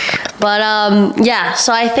 But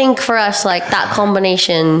so I think for us, like, that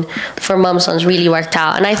combination for Mum Sons really worked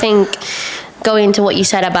out. And I think going into what you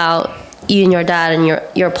said about you and your dad and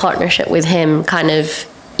your partnership with him, kind of,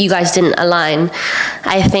 you guys didn't align.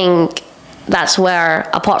 I think that's where,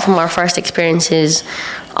 apart from our first experiences,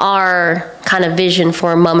 our kind of vision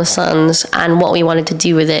for Mum Sons and what we wanted to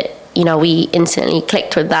do with it, we instantly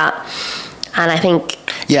clicked with that. And I think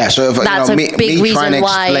so if, that's a big reason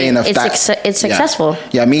why it's successful.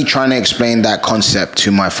 Me trying to explain that concept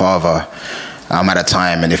to my father at a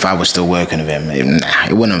time, and if I was still working with him,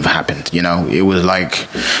 it wouldn't have happened. It was like,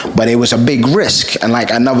 but it was a big risk. And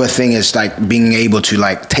like, another thing is like being able to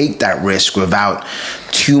like take that risk without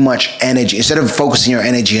too much energy. Instead of focusing your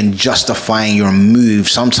energy and justifying your move,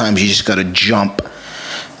 sometimes you just got to jump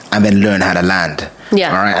and then learn how to land.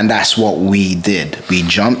 Yeah. All right. And that's what we did. We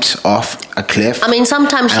jumped off a cliff. I mean,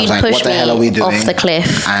 sometimes you'd push me off the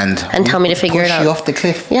cliff and tell me to figure it out. Push you off the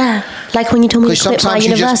cliff? Yeah. Like when you told me to quit my university. Sometimes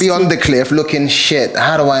you just be on the cliff looking, shit,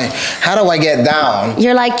 how do I get down?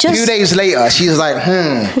 You're like, just... 2 days later, she's like,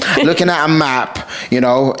 looking at a map,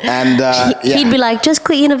 and... He'd be like, just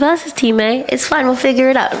quit university, mate. It's fine. We'll figure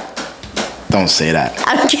it out. Don't say that.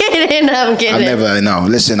 I'm kidding. I never. No.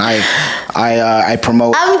 Listen, I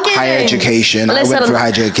promote higher education. Listen, I went through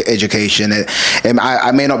higher education.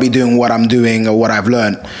 I may not be doing what I'm doing or what I've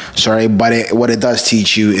learned. Sorry, but what it does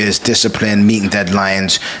teach you is discipline, meeting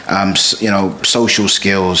deadlines, social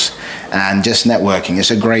skills, and just networking.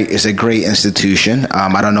 It's a great institution.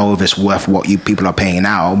 I don't know if it's worth what you people are paying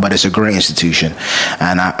now, but it's a great institution,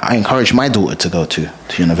 and I encourage my daughter to go to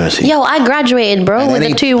university. Yo, I graduated, bro, with a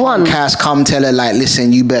 2-1. Come tell her, like,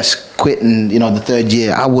 listen, you best quit in the third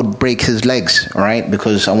year. I would break his legs, all right,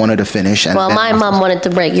 because I wanted to finish. And my mom wanted to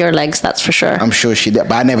break your legs, that's for sure. I'm sure she did,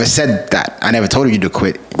 but I never said that. I never told you to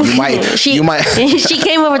quit. You might. She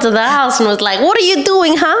came over to the house and was like, "What are you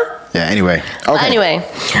doing, huh?" Yeah. Anyway. Okay. Anyway,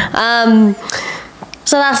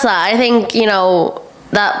 so that's that. I think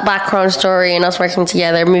that background story and us working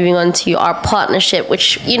together. Moving on to our partnership,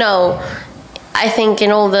 which I think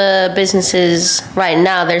in all the businesses right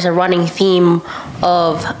now, there's a running theme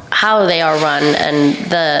of how they are run, and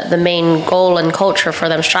the main goal and culture for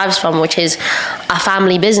them strives from, which is a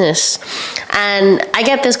family business. And I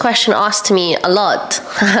get this question asked to me a lot,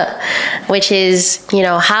 which is,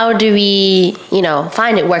 how do we,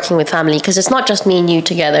 find it working with family? Because it's not just me and you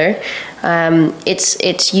together.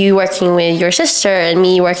 It's you working with your sister and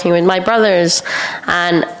me working with my brothers,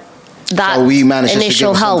 and that we managed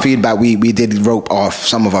initial to give help. Some feedback. We did rope off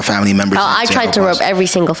some of our family members. I tried to rope every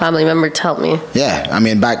single family member to help me. Yeah, I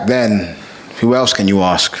mean, back then, who else can you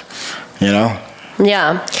ask? Yeah.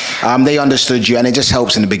 They understood you, and it just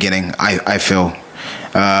helps in the beginning, I feel.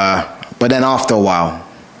 But then after a while,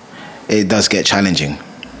 it does get challenging.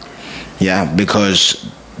 Yeah,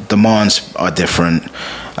 because demands are different.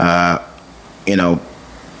 The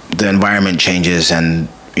environment changes, and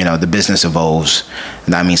the business evolves.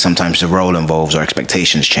 That means sometimes the role evolves or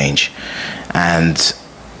expectations change, and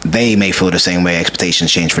they may feel the same way.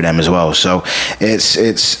 Expectations change for them as well. So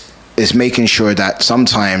it's making sure that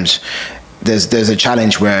sometimes there's a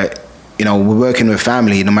challenge where we're working with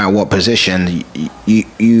family. No matter what position,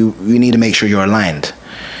 you need to make sure you're aligned.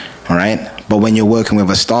 All right, But when you're working with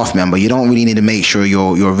a staff member, you don't really need to make sure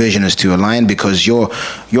your vision is to align, because your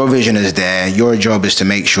vision is there. Your job is to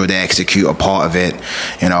make sure they execute a part of it,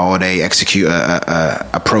 or they execute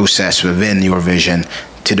a process within your vision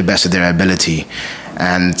to the best of their ability.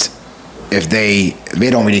 And if they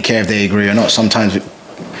don't really care if they agree or not. Sometimes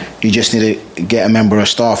you just need to get a member of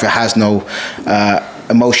staff who has no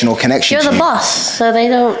emotional connection. You're the boss, so they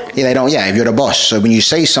don't. Yeah, they don't. Yeah, if you're the boss, so when you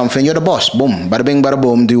say something, you're the boss. Boom, bada bing, bada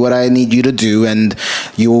boom. Do what I need you to do, and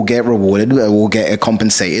you will get rewarded. Will get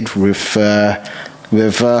compensated with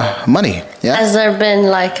money. Yeah. Has there been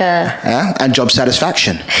and job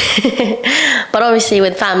satisfaction? But obviously,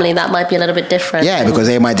 with family, that might be a little bit different. Yeah, because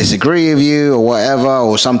they might disagree with you or whatever,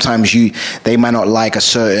 or sometimes they might not like a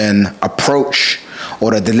certain approach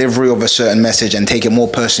or the delivery of a certain message and take it more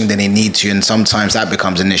personally than they need to, and sometimes that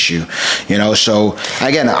becomes an issue, So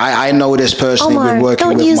again, I know this personally. Omar, with working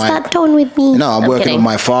don't with use that tone with me. No, I'm working with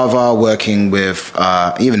my father, working with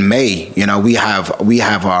even May. We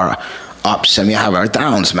have our ups and we have our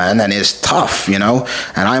downs, man, and it's tough, And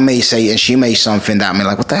I may say, and she may something that I'm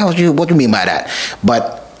like, what the hell? What do you mean by that?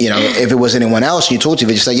 But if it was anyone else and you talk to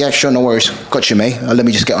me, just say, yeah, sure, no worries, got you, mate. Let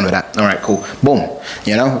me just get on with that. All right, cool, boom.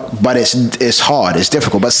 But it's hard, it's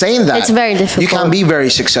difficult. But saying that, it's very difficult. You can be very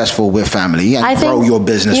successful with family and grow your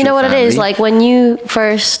business. You know what family. It is like when you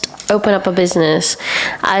first open up a business.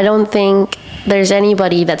 I don't think there's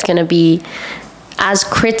anybody that's going to be as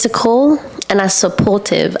critical and as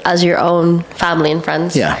supportive as your own family and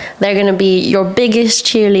friends. Yeah. They're going to be your biggest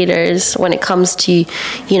cheerleaders when it comes to,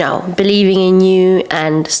 believing in you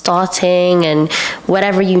and starting and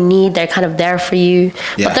whatever you need, they're kind of there for you.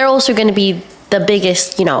 Yeah. But they're also going to be the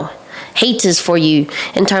biggest, haters for you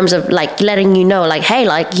in terms of letting you know, hey,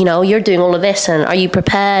 you're doing all of this and are you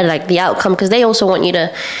prepared, the outcome, because they also want you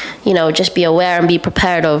to just be aware and be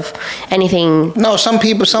prepared of anything. No, some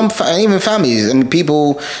people, even families,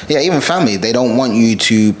 even family, they don't want you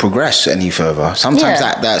to progress any further. Sometimes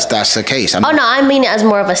that's the case. No, I mean it as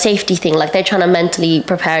more of a safety thing, they're trying to mentally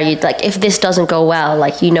prepare you, if this doesn't go well,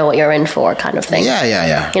 you know what you're in for, kind of thing.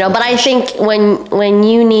 Yeah. But I think when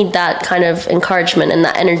you need that kind of encouragement and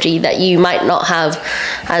that energy that you might not have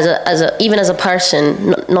even as a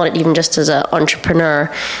person, not even just as an entrepreneur,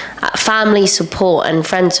 family support and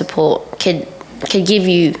friend support could give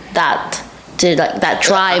you that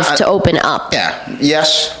drive to open it up. Yeah,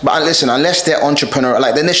 yes, but listen, unless they're entrepreneur,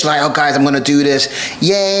 they're initially oh guys, I'm gonna do this,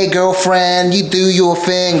 yay girlfriend, you do your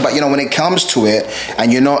thing, but when it comes to it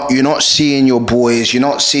and you're not seeing your boys, you're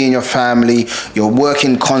not seeing your family, you're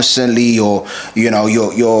working constantly, you're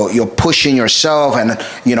pushing yourself, and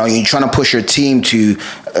you're trying to push your team to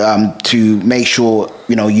make sure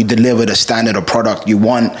you deliver the standard of product you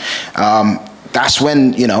want. That's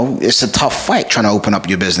when it's a tough fight trying to open up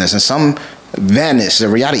your business, and then it's a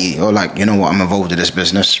reality, or I'm involved in this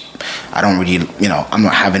business, I don't really, I'm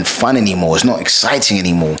not having fun anymore, it's not exciting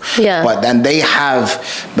anymore. Yeah. But then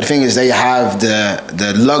the thing is, they have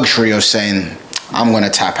the luxury of saying, I'm going to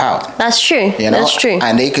tap out. That's true. That's true.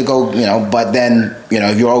 And they could go, but then,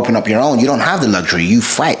 if you open up your own, you don't have the luxury. You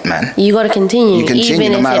fight, man. You got to continue. You continue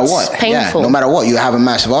even no matter if it's what. Painful. Yeah, no matter what. You have a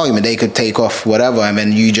massive argument. They could take off whatever, and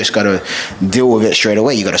then you just got to deal with it straight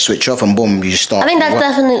away. You got to switch off, and boom, you just start. I think that's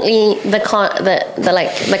definitely the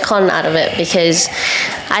con out of it, because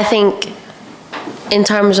I think in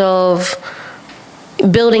terms of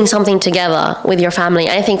building something together with your family,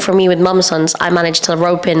 I think for me with Mum Sons, I managed to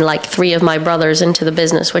rope in 3 of my brothers into the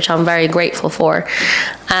business, which I'm very grateful for.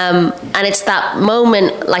 And it's that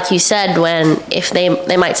moment, like you said, when if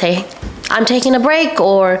they might say, I'm taking a break,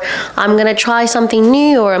 or I'm going to try something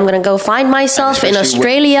new, or I'm going to go find myself in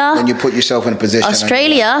Australia. When you put yourself in a position.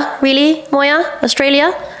 Australia? Really, Moya?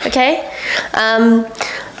 Australia? Okay. I'm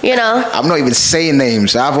not even saying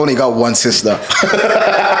names. I've only got one sister.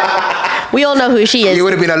 We all know who she is. It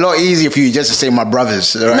would have been a lot easier for you just to say my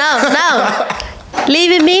brothers. Right? No.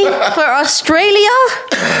 Leaving me for Australia?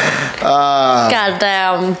 God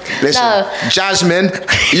damn. Listen, no. Jasmine,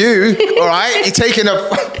 you, all right? You're taking a...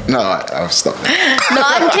 No, I'll stop. No,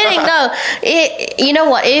 I'm kidding. No. You know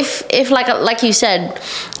what? If like you said,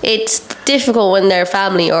 it's difficult when they're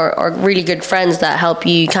family or really good friends that help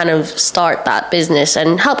you kind of start that business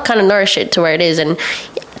and help kind of nourish it to where it is. And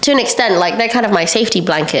to an extent, they're kind of my safety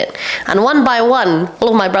blanket. And one by one, all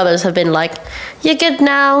of my brothers have been like, you're good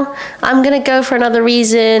now, I'm going to go for another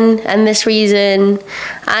reason and this reason.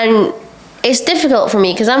 And it's difficult for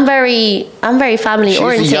me because I'm very family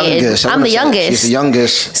oriented. I'm the youngest. She's the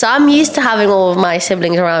youngest. So I'm used to having all of my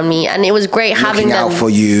siblings around me, and it was great having them out for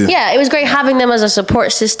you. Yeah, it was great having them as a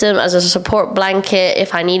support system, as a support blanket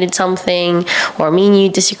if I needed something, or me and you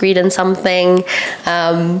disagreed on something.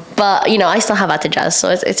 But I still have Atijaz, so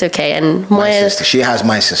it's okay. And my sister, she has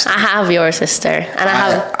my sister. I have your sister, and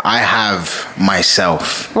I have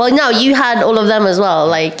myself. Well, no, you had all of them as well.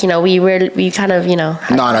 Like we kind of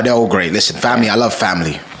No, they're all great. Listen, family. I love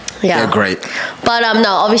family. Yeah, they're great. But no,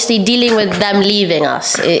 obviously dealing with them leaving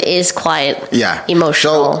us is quite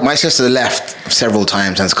emotional. So my sister left several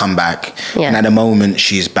times and has come back, and at the moment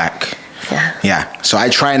she's back. Yeah. So I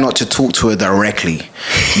try not to talk to her directly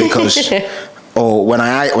because, or when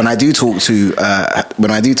I do talk to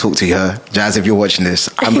her, Jazz, if you're watching this,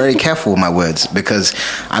 I'm very careful with my words because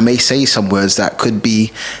I may say some words that could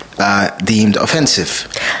be deemed offensive,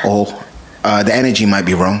 or the energy might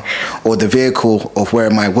be wrong, or the vehicle of where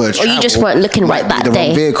my words travel, or you just weren't looking right that day.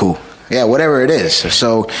 Wrong vehicle. Yeah, whatever it is.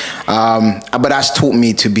 So, but that's taught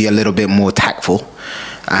me to be a little bit more tactful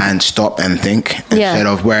and stop and think instead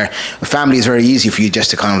of where family is very easy for you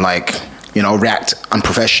just to kind of react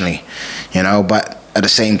unprofessionally, but at the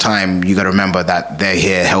same time, you got to remember that they're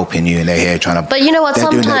here helping you and they're here trying to. But you know what?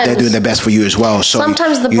 They're doing their best for you as well. So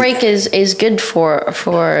sometimes the break is good for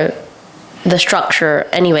the structure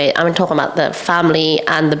anyway. I'm talking about the family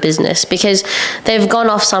and the business, because they've gone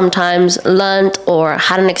off sometimes, learned or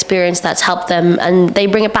had an experience that's helped them, and they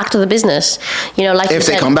bring it back to the business. Like if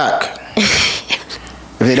they come back.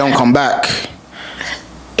 If they don't come back,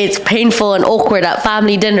 it's painful and awkward at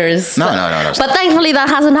family dinners. No. But thankfully that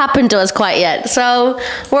hasn't happened to us quite yet. So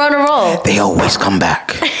we're on a roll. They always come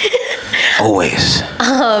back. Always.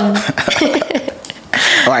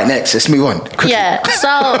 All right, next. Let's move on. Quickly. Yeah.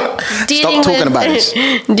 So dealing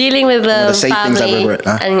with the family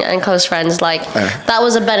and close friends, that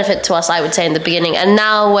was a benefit to us, I would say, in the beginning. And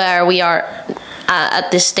now where we are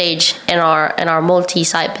at this stage in our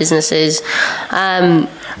multi-site businesses, I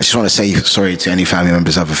just want to say sorry to any family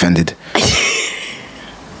members I've offended.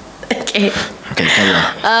 Okay, carry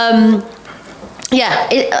on.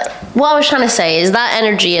 What I was trying to say is that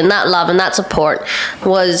energy and that love and that support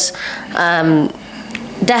was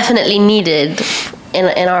definitely needed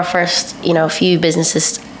in our first few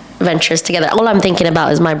businesses ventures together. All I'm thinking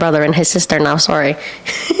about is my brother and his sister now. Sorry.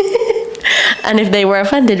 And if they were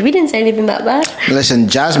offended, we didn't say anything that bad. Listen,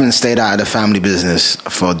 Jasmine stayed out of the family business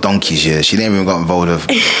for donkey's years. She never even got involved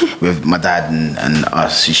with my dad and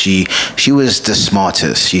us. She was the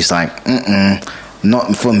smartest. She's like,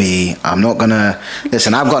 not for me. I'm not gonna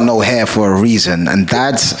listen. I've got no hair for a reason, and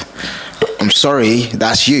Dad's. I'm sorry,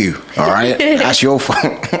 that's you. All right, that's your fault.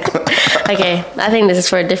 Okay, I think this is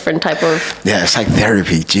for a different type of. Yeah, it's like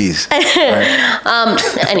therapy. Jeez.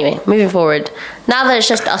 Right. Anyway, moving forward. Now that it's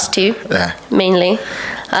just us two, mainly,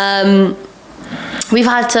 we've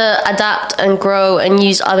had to adapt and grow and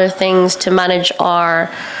use other things to manage our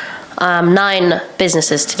 9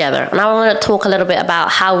 businesses together. And I want to talk a little bit about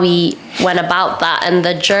how we went about that and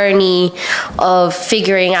the journey of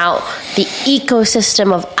figuring out the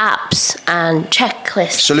ecosystem of apps and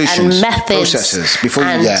checklists, solutions, and methods, processes before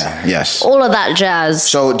all of that jazz.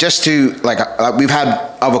 So just to we've had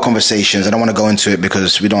other conversations. I don't want to go into it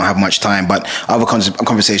because we don't have much time, but other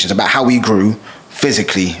conversations about how we grew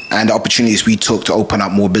physically and the opportunities we took to open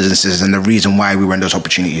up more businesses and the reason why we were in those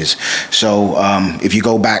opportunities. So if you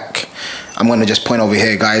go back, I'm going to just point over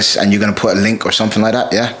here, guys, and you're going to put a link or something like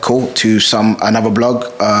that. Yeah, cool. To another blog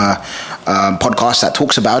podcast that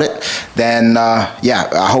talks about it. Then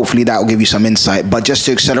hopefully that will give you some insight. But just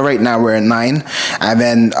to accelerate, now we're at 9, and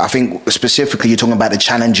then I think specifically you're talking about the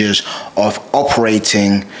challenges of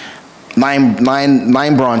operating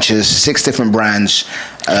 9 branches, 6 different brands.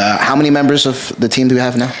 How many members of the team do we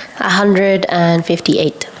have now?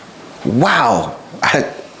 158. Wow.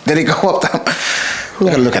 Did it go up? We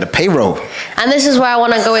gotta look at the payroll. And this is where I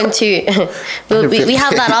want to go into. we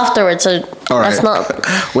have that afterwards, so that's not.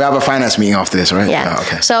 We have a finance meeting after this, right? Yeah. Oh,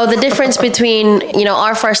 okay. So the difference between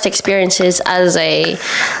our first experiences as a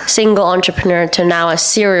single entrepreneur to now a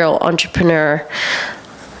serial entrepreneur.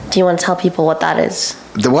 Do you want to tell people what that is?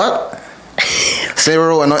 The what?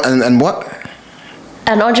 Serial and what?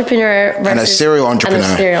 An entrepreneur versus and a serial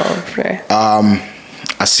entrepreneur.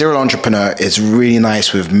 A serial entrepreneur is really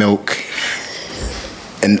nice with milk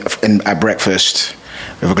and at breakfast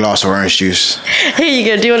with a glass of orange juice. Here you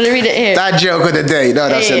go. Do you want to read it here? That joke of the day. No,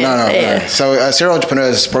 that's it. No. So a serial entrepreneur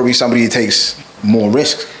is probably somebody who takes more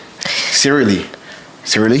risk. Serially.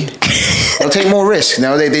 They'll take more risks. You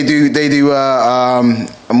know, they do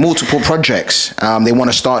multiple projects. They want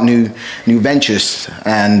to start new ventures,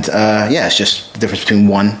 and it's just the difference between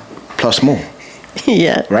one plus more.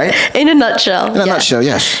 Yeah. Right? In a nutshell. In a nutshell,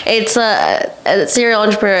 yes. It's a serial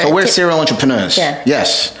entrepreneur. So we're serial entrepreneurs. Yeah.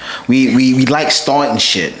 Yes. We like starting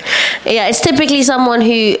shit. Yeah, it's typically someone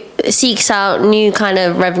who seeks out new kind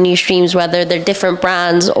of revenue streams, whether they're different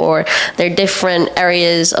brands or they're different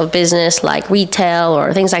areas of business like retail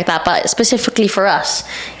or things like that. But specifically for us,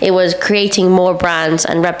 it was creating more brands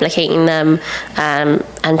and replicating them and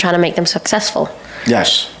trying to make them successful.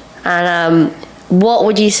 Yes. And what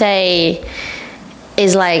would you say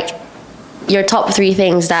is like your top 3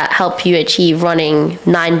 things that help you achieve running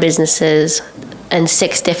 9 businesses and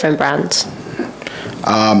 6 different brands?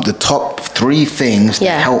 The top 3 things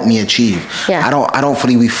that help me achieve. Yeah. I don't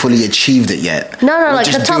think we fully achieved it yet. No, like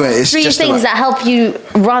the top 3 things that help you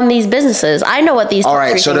run these businesses. I know what these top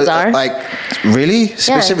 3 things are. Like, really?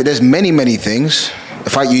 Specific? Yeah. There's many things.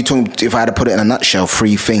 If I had to put it in a nutshell,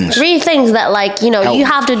 3 things. 3 things that, like, you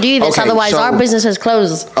have to do this, otherwise our business is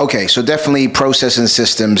closed. Okay, so definitely processing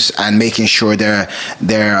systems and making sure they're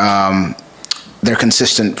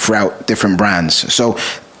consistent throughout different brands. So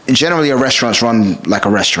generally a restaurant's run like a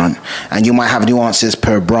restaurant, and you might have nuances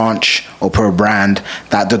per branch or per brand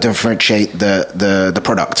that differentiate the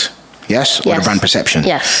product. Yes? Or the brand perception.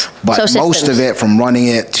 Yes. But most of it, from running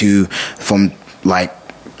it from like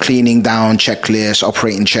cleaning down checklists,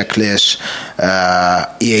 operating checklists,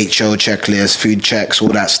 EHO checklists, food checks, all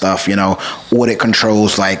that stuff, audit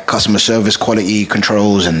controls like customer service quality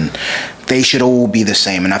controls, and they should all be the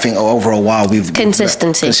same. And I think over a while we've learned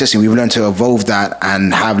to evolve that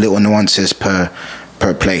and have little nuances per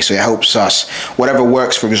place. So it helps us, whatever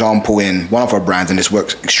works, for example, in one of our brands, and this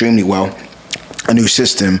works extremely well, a new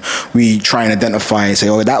system, we try and identify and say,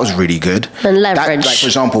 oh, that was really good. And leverage. Like, for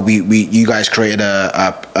example, you guys created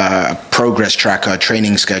a progress tracker,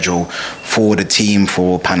 training schedule for the team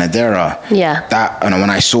for Panadera. Yeah. And when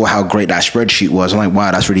I saw how great that spreadsheet was, I'm like, wow,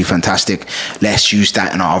 that's really fantastic. Let's use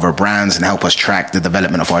that in our other brands and help us track the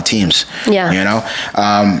development of our teams. Yeah.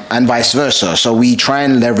 And vice versa. So we try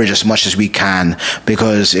and leverage as much as we can,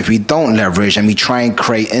 because if we don't leverage and we try and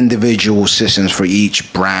create individual systems for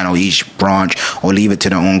each brand or each branch, or leave it to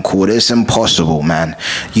their own accord, it's impossible, man.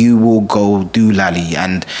 You will go doolally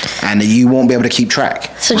and you won't be able to keep track.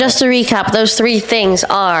 So just to recap, those 3 things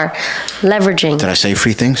are leveraging. Did I say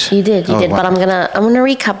 3 things? You did, wow. But I'm gonna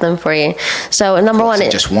recap them for you. So number 1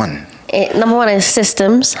 is just one. Number 1 is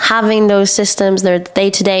systems, having those systems, their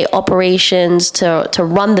day-to-day operations to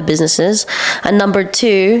run the businesses. And number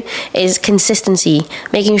 2 is consistency,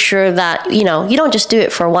 making sure that, you don't just do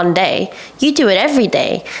it for one day, you do it every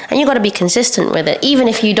day, and you got to be consistent with it, even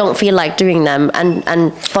if you don't feel like doing them,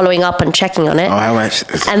 and following up and checking on it.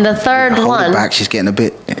 And the third one, back, she's getting a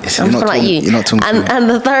bit, you're not talking and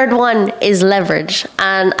the third one is leverage.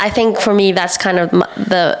 And I think for me, that's kind of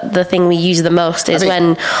the thing we use the most, is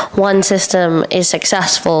when one system is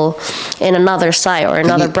successful in another site or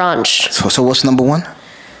another branch. So what's number 1?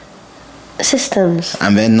 Systems.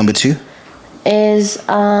 And then number 2 is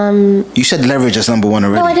you said leverage as number 1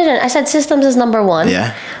 already. No, I didn't. I said systems is number 1.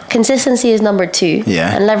 Yeah. Consistency is number 2.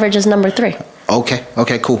 Yeah. And leverage is number 3. Okay,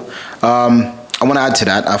 cool. I want to add to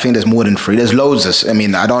that. I think there's more than 3. There's loads of, I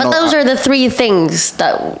don't know. But those are the 3 things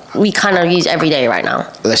that we kind of use every day right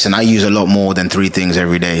now. Listen, I use a lot more than 3 things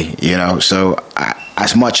every day, so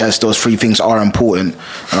as much as those 3 things are important,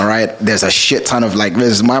 all right, there's a shit ton of,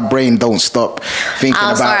 my brain don't stop thinking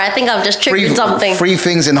about. Sorry, I think I've just triggered something. 3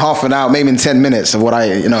 things in half an hour, maybe in 10 minutes of what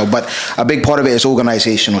but a big part of it is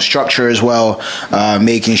organizational structure as well,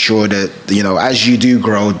 making sure that, as you do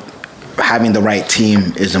grow, having the right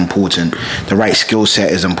team is important. The right skill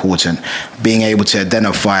set is important. Being able to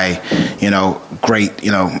identify, great,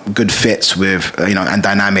 good fits with, and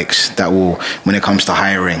dynamics that will, when it comes to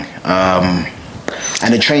hiring,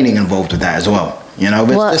 and the training involved with that as well.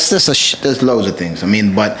 There's loads of things.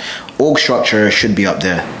 But org structure should be up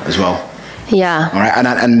there as well. Yeah. All right.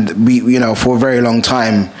 And we, for a very long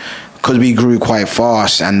time, because we grew quite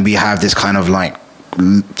fast and we have this kind of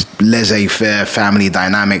laissez-faire family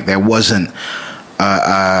dynamic, there wasn't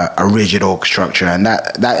a rigid org structure, and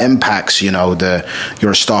that impacts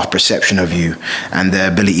your staff perception of you and the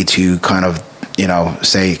ability to kind of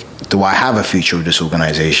say, do I have a future with this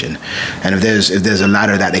organization? And if there's a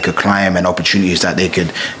ladder that they could climb and opportunities that they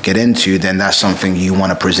could get into, then that's something you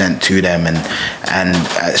want to present to them. And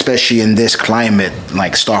especially in this climate,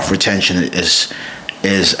 staff retention is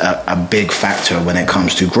is a big factor when it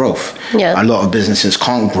comes to growth. Yeah. A lot of businesses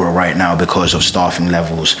can't grow right now because of staffing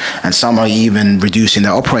levels, and some are even reducing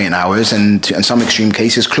their operating hours, and in some extreme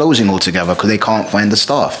cases closing altogether because they can't find the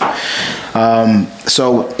staff.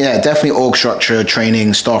 So yeah, definitely org structure,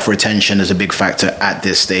 training, staff retention is a big factor at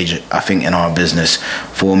this stage, I think, in our business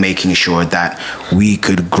for making sure that we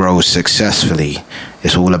could grow successfully.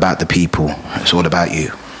 It's all about the people. It's all about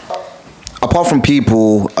you. Apart from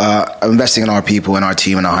people, investing in our people and our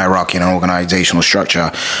team and our hierarchy and our organizational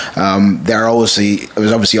structure, there are obviously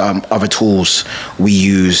other tools we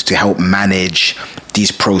use to help manage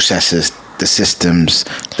these processes, the systems,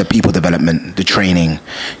 the people development, the training,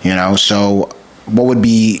 So what would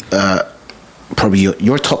be probably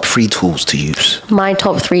your top 3 tools to use? My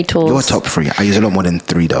top 3 tools. Your top 3. I use a lot more than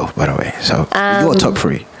 3 though, by the way. So your top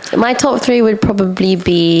 3. My top 3 would probably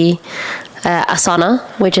be Asana,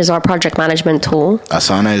 which is our project management tool.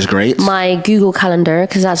 Asana is great. My Google Calendar,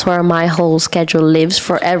 because that's where my whole schedule lives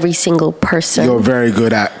for every single person. You're very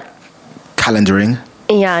good at calendaring.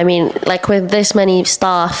 Yeah, I mean, like with this many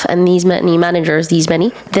staff and this many managers,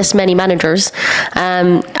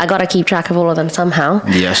 I got to keep track of all of them somehow.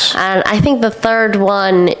 Yes. And I think the third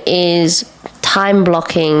one is time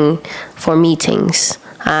blocking for meetings.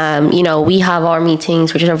 We have our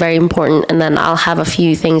meetings, which are very important, and then I'll have a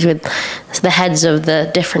few things with the heads of the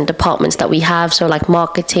different departments that we have. So like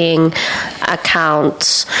marketing,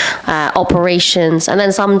 accounts, operations, and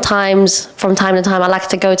then sometimes from time to time I like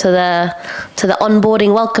to go to the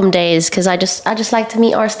onboarding welcome days because I just like to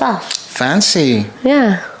meet our staff. Fancy.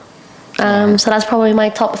 Yeah. So that's probably my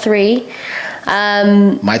top 3.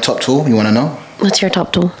 My top tool, you want to know? What's your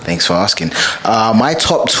top tool? Thanks for asking. My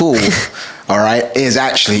top tool, all right, is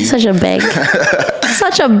actually... Such a beg.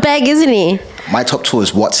 Such a beg, isn't he? My top tool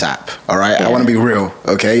is WhatsApp, all right? Yeah. I want to be real,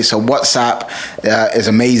 okay? So WhatsApp is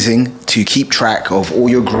amazing to keep track of all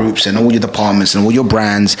your groups and all your departments and all your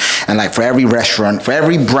brands. And like for every restaurant, for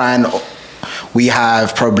every brand, we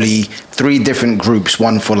have probably 3 different groups,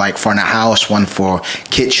 one for like front of house, one for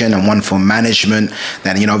kitchen, and one for management.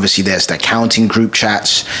 Then, obviously there's the accounting group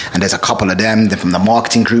chats, and there's a couple of them. Then from the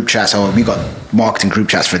marketing group chats, we got marketing group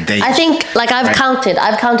chats for days. I think, I've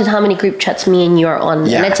counted how many group chats me and you are on,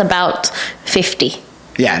 and it's about 50.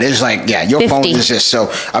 Yeah, there's your 50. Phone is just, so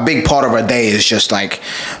a big part of our day is just like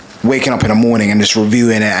waking up in the morning and just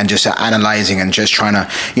reviewing it and just analyzing and just trying to,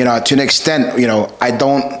 to an extent, I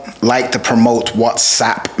don't like to promote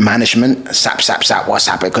WhatsApp management,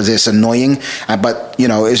 WhatsApp, because it's annoying. But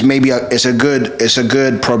it's a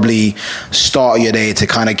good probably start of your day to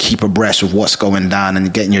kind of keep abreast with what's going down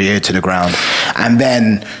and getting your ear to the ground. And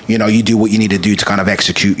then you do what you need to do to kind of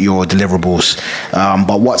execute your deliverables.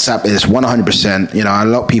 But WhatsApp is 100%. A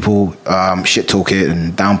lot of people shit talk it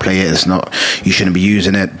and downplay it. It's not, you shouldn't be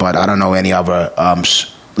using it. But I don't know any other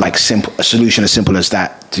simple a solution as simple as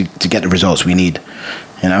that to get the results we need.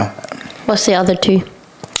 What's the other 2?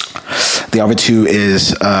 The other 2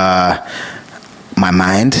 is my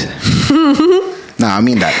mind. No, I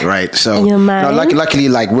mean that, right? So, luckily,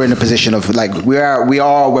 we're in a position of we are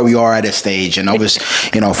where we are at this stage, and obviously,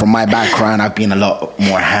 from my background, I've been a lot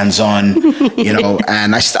more hands-on,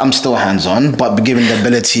 and I'm still hands-on, but given the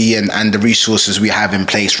ability and the resources we have in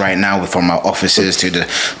place right now, from our offices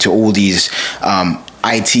to all these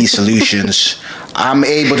IT solutions, I'm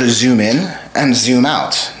able to zoom in and zoom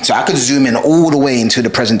out. So I could zoom in all the way into the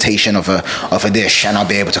presentation of a dish, and I'll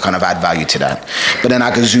be able to kind of add value to that. But then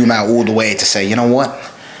I could zoom out all the way to say, you know what?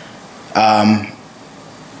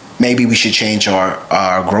 Maybe we should change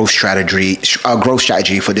our growth strategy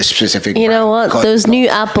for this specific. You know what? Those new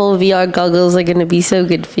Apple VR goggles are going to be so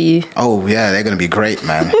good for you. Oh yeah, they're going to be great,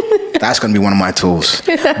 man. That's going to be one of my tools.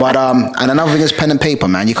 But and another thing is pen and paper,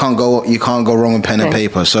 man. You can't go wrong with pen and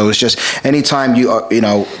paper. So it's just anytime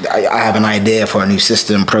I have an idea for a new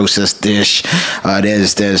system, process, dish.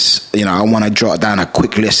 There's I want to jot down a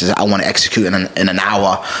quick list that I want to execute in an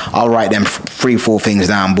hour. I'll write them 3-4 things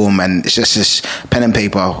down, boom, and it's just this pen and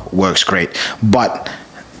paper works great. But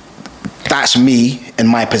that's me in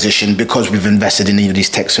my position because we've invested in these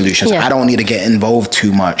tech solutions. Yeah. I don't need to get involved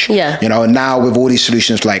too much. Yeah. Now with all these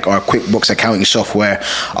solutions like our QuickBooks accounting software,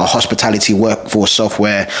 our hospitality workforce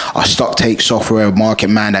software, our stock take software, Market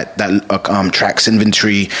Man that tracks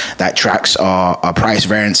inventory, that tracks our price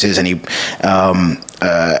variances, any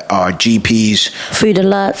our GPs, food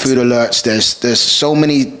alerts. There's so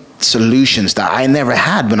many solutions that I never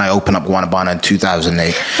had when I opened up Guanabana in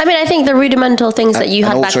 2008. I mean, I think the rudimental things that you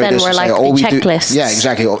had back then were like the checklist. Yeah,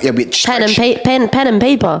 exactly. Yeah, pen and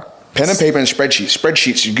paper. Pen and paper and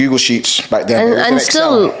spreadsheets, Google Sheets back then, and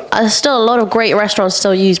still a lot of great restaurants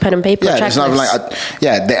still use pen and paper. Yeah, it's not like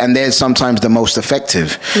and they're sometimes the most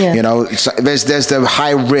effective. Yeah. You know, there's the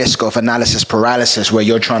high risk of analysis paralysis where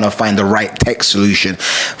you're trying to find the right tech solution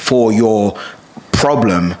for your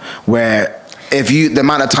problem, where the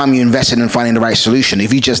amount of time you invested in finding the right solution,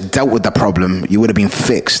 if you just dealt with the problem, you would have been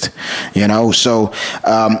fixed, you know? So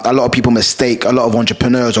a lot of people mistake, a lot of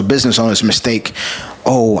entrepreneurs or business owners mistake,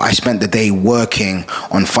 I spent the day working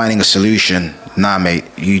on finding a solution. Nah, mate,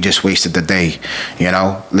 you just wasted the day, you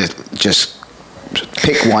know? Just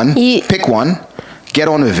pick one, get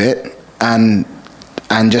on with it, and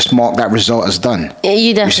just mark that result as done.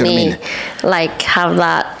 You definitely have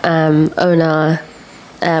that owner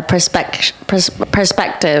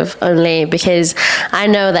perspective, only because I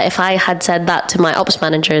know that if I had said that to my ops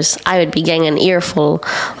managers, I would be getting an earful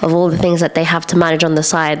of all the things that they have to manage on the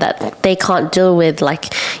side that they can't deal with,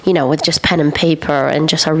 with just pen and paper and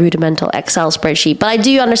just a rudimental Excel spreadsheet. But I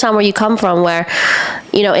do understand where you come from, where,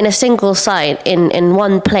 in a single site, in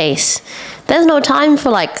one place, there's no time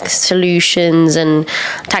for solutions and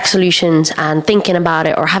tech solutions and thinking about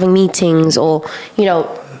it or having meetings, or,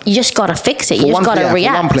 you just gotta fix it. You just gotta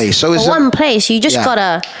react. For one place. So one place, you just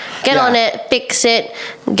gotta get on it, fix it,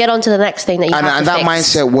 get on to the next thing that you have to fix. And that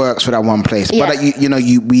mindset works for that one place. Yeah. But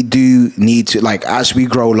we do need to, as we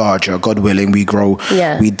grow larger, God willing, we grow,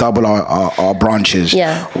 we double our branches.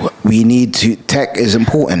 Yeah. We need to. Tech is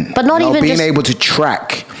important. But not even being able to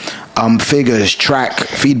track figures, track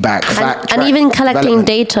feedback, and even collecting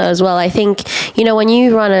data as well. I think, when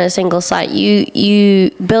you run a single site, you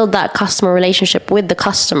build that customer relationship with the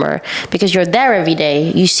customer because you're there every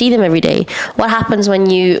day, you see them every day. What happens when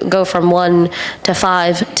you go from 1 to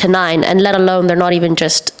 5 to 9, and let alone they're not even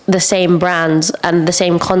just the same brands and the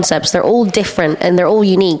same concepts, they're all different and they're all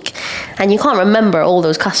unique, and you can't remember all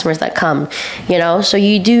those customers that come, so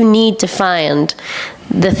you do need to find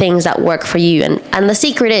the things that work for you. And the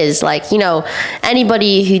secret is,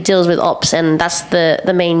 anybody who deals with ops, and that's the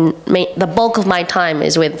main the bulk of my time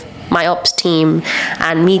is with my ops team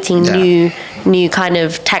and meeting new kind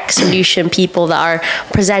of tech solution people that are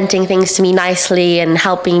presenting things to me nicely and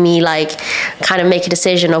helping me kind of make a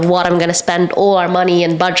decision of what I'm going to spend all our money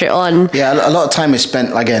and budget on. Yeah, a lot of time is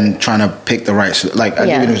spent again trying to pick the right. I'll give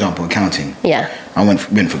you an example: accounting. Yeah. I went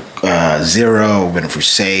through Xero, went through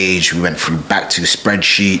Sage, we went through back to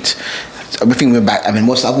spreadsheet. I think we went back.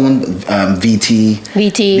 What's the other one?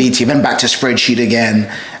 VT. Went back to spreadsheet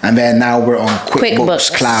again, and then now we're on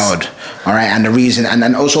QuickBooks Cloud. All right, and the reason, and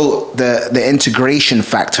then also the integration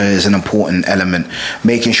factor is an important element.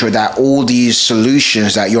 Making sure that all these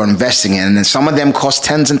solutions that you're investing in, and some of them cost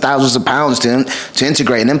tens and thousands of pounds to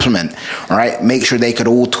integrate and implement. All right, make sure they could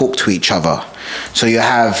all talk to each other. So you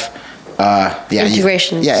have.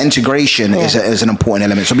 Integration is an important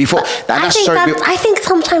element. So before I think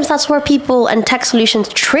sometimes that's where people and tech solutions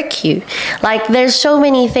trick you. There's so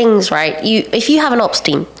many things, right? If you have an ops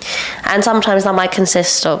team, and sometimes that might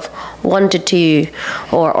consist of 1 to 2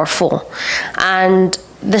 or 4, and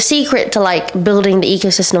the secret to building the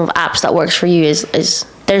ecosystem of apps that works for you is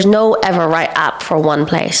there's no ever right app for one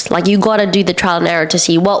place. You got to do the trial and error to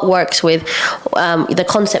see what works with the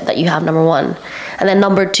concept that you have, number one. And then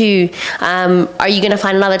number 2, are you going to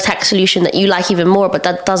find another tech solution that you like even more, but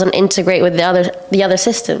that doesn't integrate with the other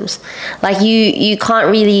systems? You can't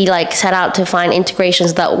really set out to find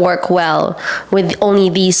integrations that work well with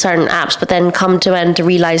only these certain apps, but then come to end to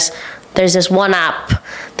realize there's this one app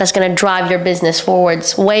that's going to drive your business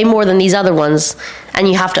forwards way more than these other ones, and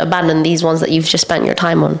you have to abandon these ones that you've just spent your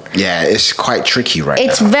time on. Yeah, it's quite tricky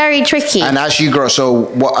It's very tricky. And as you grow, so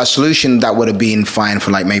what a solution that would have been fine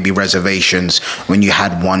for maybe reservations when you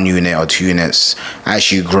had 1 unit or 2 units,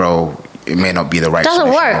 as you grow, it may not be the right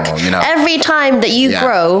solution. Doesn't work. Anymore, Every time that you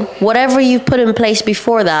grow, whatever you've put in place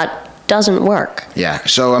before that doesn't work. Yeah.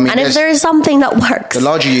 So and if there is something that works, the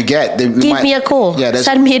larger you get, give me a call. Yeah,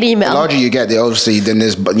 send me an email. The larger you get, obviously, then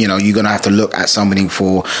there's you're gonna have to look at somebody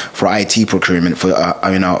for IT procurement for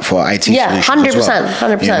for IT. Yeah, 100%,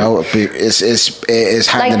 100%. It's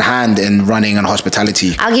hand in hand in running and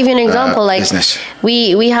hospitality. I'll give you an example. Business.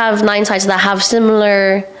 We have 9 sites that have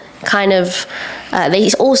similar kind of.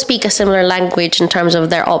 They all speak a similar language in terms of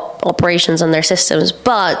their operations and their systems,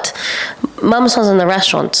 but Mum Sons and the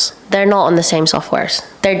restaurants, they're not on the same softwares.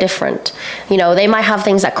 They're different. You know, they might have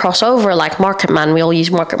things that cross over, like MarketMan. We all use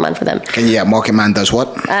MarketMan for them. MarketMan does what?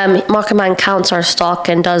 MarketMan counts our stock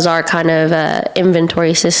and does our kind of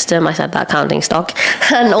inventory system. I said that, counting stock.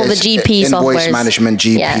 And all the GP software. Invoice management,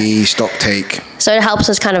 GP, stock take. So it helps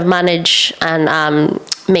us kind of manage and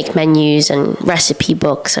make menus and recipe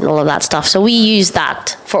books and all of that stuff. So we use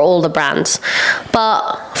that for all the brands.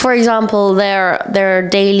 But, for example, their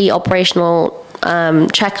daily operational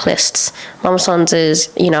checklists. Mum Sons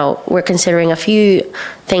is, you know, we're considering a few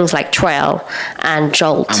things like Trail and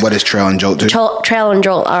Jolt. And what is Trail and Jolt do? Trail and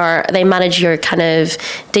Jolt they manage your kind of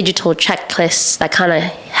digital checklists that kind of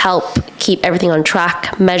help keep everything on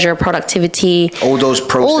track, measure productivity. All those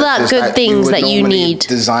processes. All that good things that you need.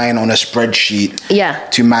 Design on a spreadsheet. Yeah.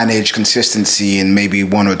 To manage consistency in maybe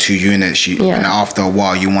 1 or 2 units. And after a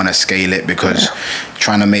while, you want to scale it because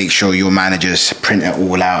trying to make sure your managers print it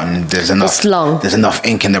all out and there's enough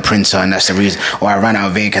ink in the printer, and that's the reason. Or I ran out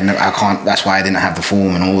of ink and I can't. That's why I didn't have the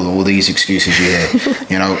form and all these excuses you hear.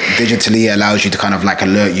 You know, digitally it allows you to kind of like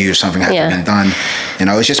alert you if something hasn't been done. You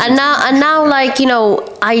know, it's just and now like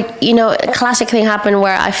a classic thing happened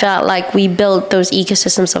where I felt like we built those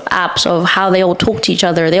ecosystems of apps of how they all talk to each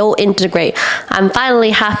other, they all integrate. I'm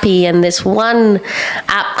finally happy, and this one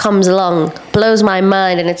app comes along, blows my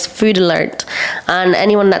mind, and it's Food Alert. And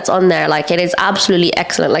anyone that's on there, like, it is absolutely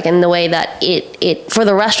excellent, like in the way that it for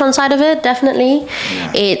the restaurant side of it, definitely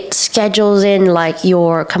it schedules in like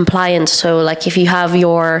your compliance. So like if you have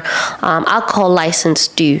your alcohol license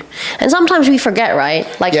due, and sometimes we forget, right?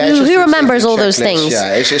 Like who remembers all those things?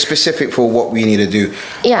 Yeah, it's specific for what we need to do.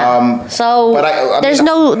 There's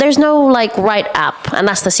no like right app, and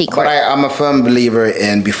that's the secret. But I'm a firm believer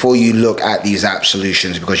in, before you look at these app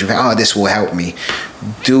solutions, because you think, oh, this will help me,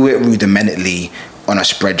 do it rudimentarily on a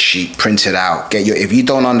spreadsheet, print it out. If you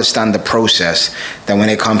don't understand the process, then when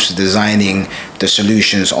it comes to designing the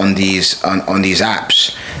solutions on these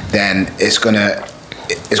apps, then it's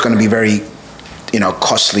gonna be very, you know,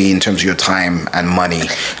 costly in terms of your time and money.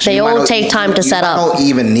 They all take time to set up. You don't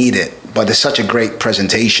even need it, but it's such a great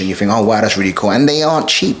presentation. You think, oh wow, that's really cool, and they aren't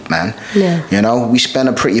cheap, man. Yeah. You know, we spend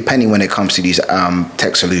a pretty penny when it comes to these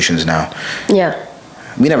tech solutions now. Yeah.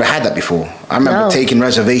 We never had that before. I remember taking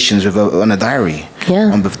reservations on a diary,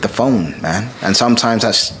 on the phone, man. And sometimes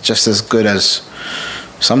that's just as good as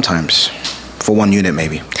sometimes for one unit,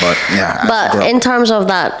 maybe. But yeah. But in terms of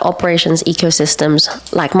that operations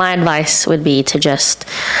ecosystems, like my advice would be to just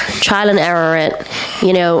trial and error it.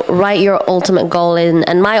 You know, write your ultimate goal in.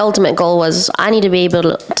 And my ultimate goal was I need to be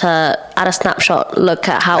able to, at a snapshot, look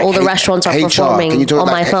at how all the restaurants are performing on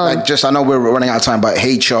my phone. I know we're running out of time, but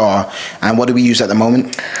HR, and what do we use at the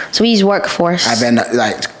moment? So we use Workforce. And then,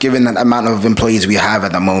 like, given the amount of employees we have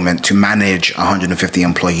at the moment, to manage 150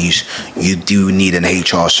 employees, you do need an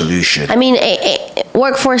HR solution. I mean,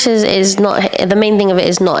 Workforce is not, the main thing of it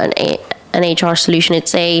is not an HR solution.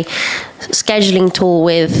 It's a scheduling tool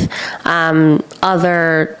with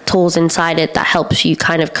other tools inside it that helps you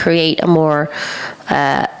kind of create a more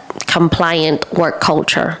compliant work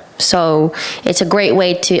culture. So it's a great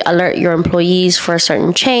way to alert your employees for a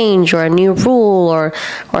certain change or a new rule or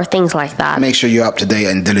things like that. Make sure you're up to date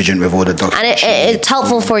and diligent with all the documents. And it's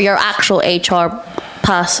helpful for your actual HR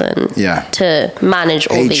person to manage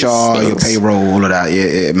all these things. Your payroll, all of that,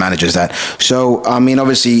 it manages that. So I mean,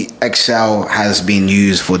 obviously Excel has been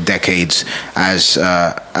used for decades as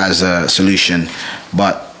a solution,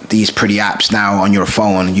 but these pretty apps now on your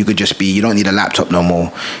phone, you don't need a laptop no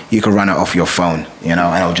more. You can run it off your phone, you know,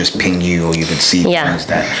 and it'll just ping you, or you can see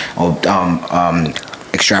things or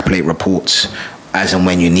extrapolate reports as and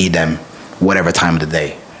when you need them, whatever time of the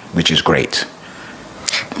day, which is great.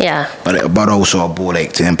 Yeah. But also a ball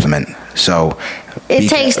ache to implement. So it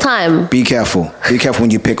takes time. Be careful. Be careful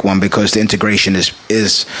when you pick one, because the integration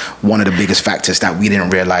is one of the biggest factors that we didn't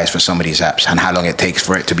realize for some of these apps, and how long it takes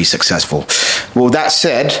for it to be successful. Well, that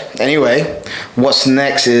said, anyway, what's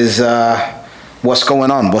next is what's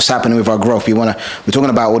going on? What's happening with our growth? We're talking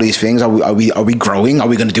about all these things. Are we growing? Are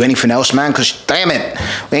we going to do anything else, man? Because damn it,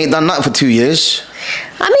 we ain't done nothing for 2 years.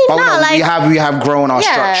 I mean, we have grown our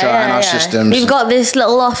structure and our systems. We've got this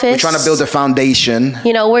little office. We're trying to build a foundation.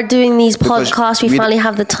 You know, we're doing these podcasts. We finally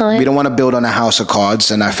have the time. We don't want to build on a house of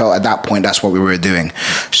cards, and I felt at that point that's what we were doing.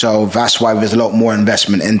 So that's why there's a lot more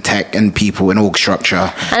investment in tech and people and org structure.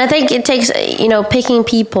 And I think it takes, you know, picking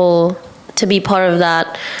people to be part of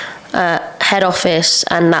that head office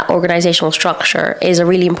and that organizational structure is a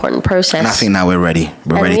really important process. And I think now we're ready.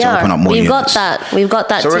 We're ready to open up more units. We've got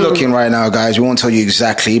that. So we're looking right now, guys. We won't tell you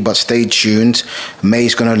exactly, but stay tuned.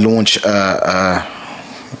 May's going to launch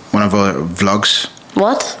one of our vlogs.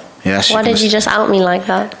 What? Yes. Why did you just out me like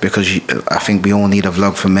that? Because I think we all need a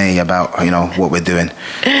vlog from May about what we're doing,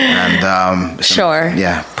 and Sure.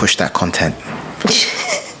 Yeah, push that content.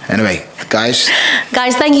 Anyway, guys,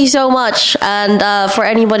 thank you so much. And for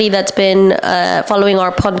anybody that's been following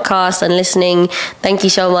our podcast and listening, thank you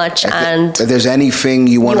so much. And if there's anything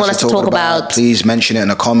you want us to talk about, please mention it in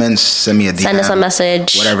the comments. Send me a DM. Send us a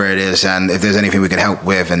message. Whatever it is. And if there's anything we can help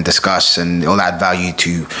with and discuss and it'll add value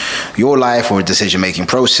to your life or decision-making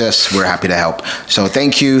process, we're happy to help. So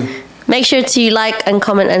thank you. Make sure to like and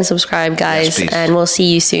comment and subscribe, guys. Yes, please. And we'll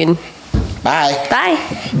see you soon. Bye.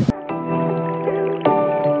 Bye.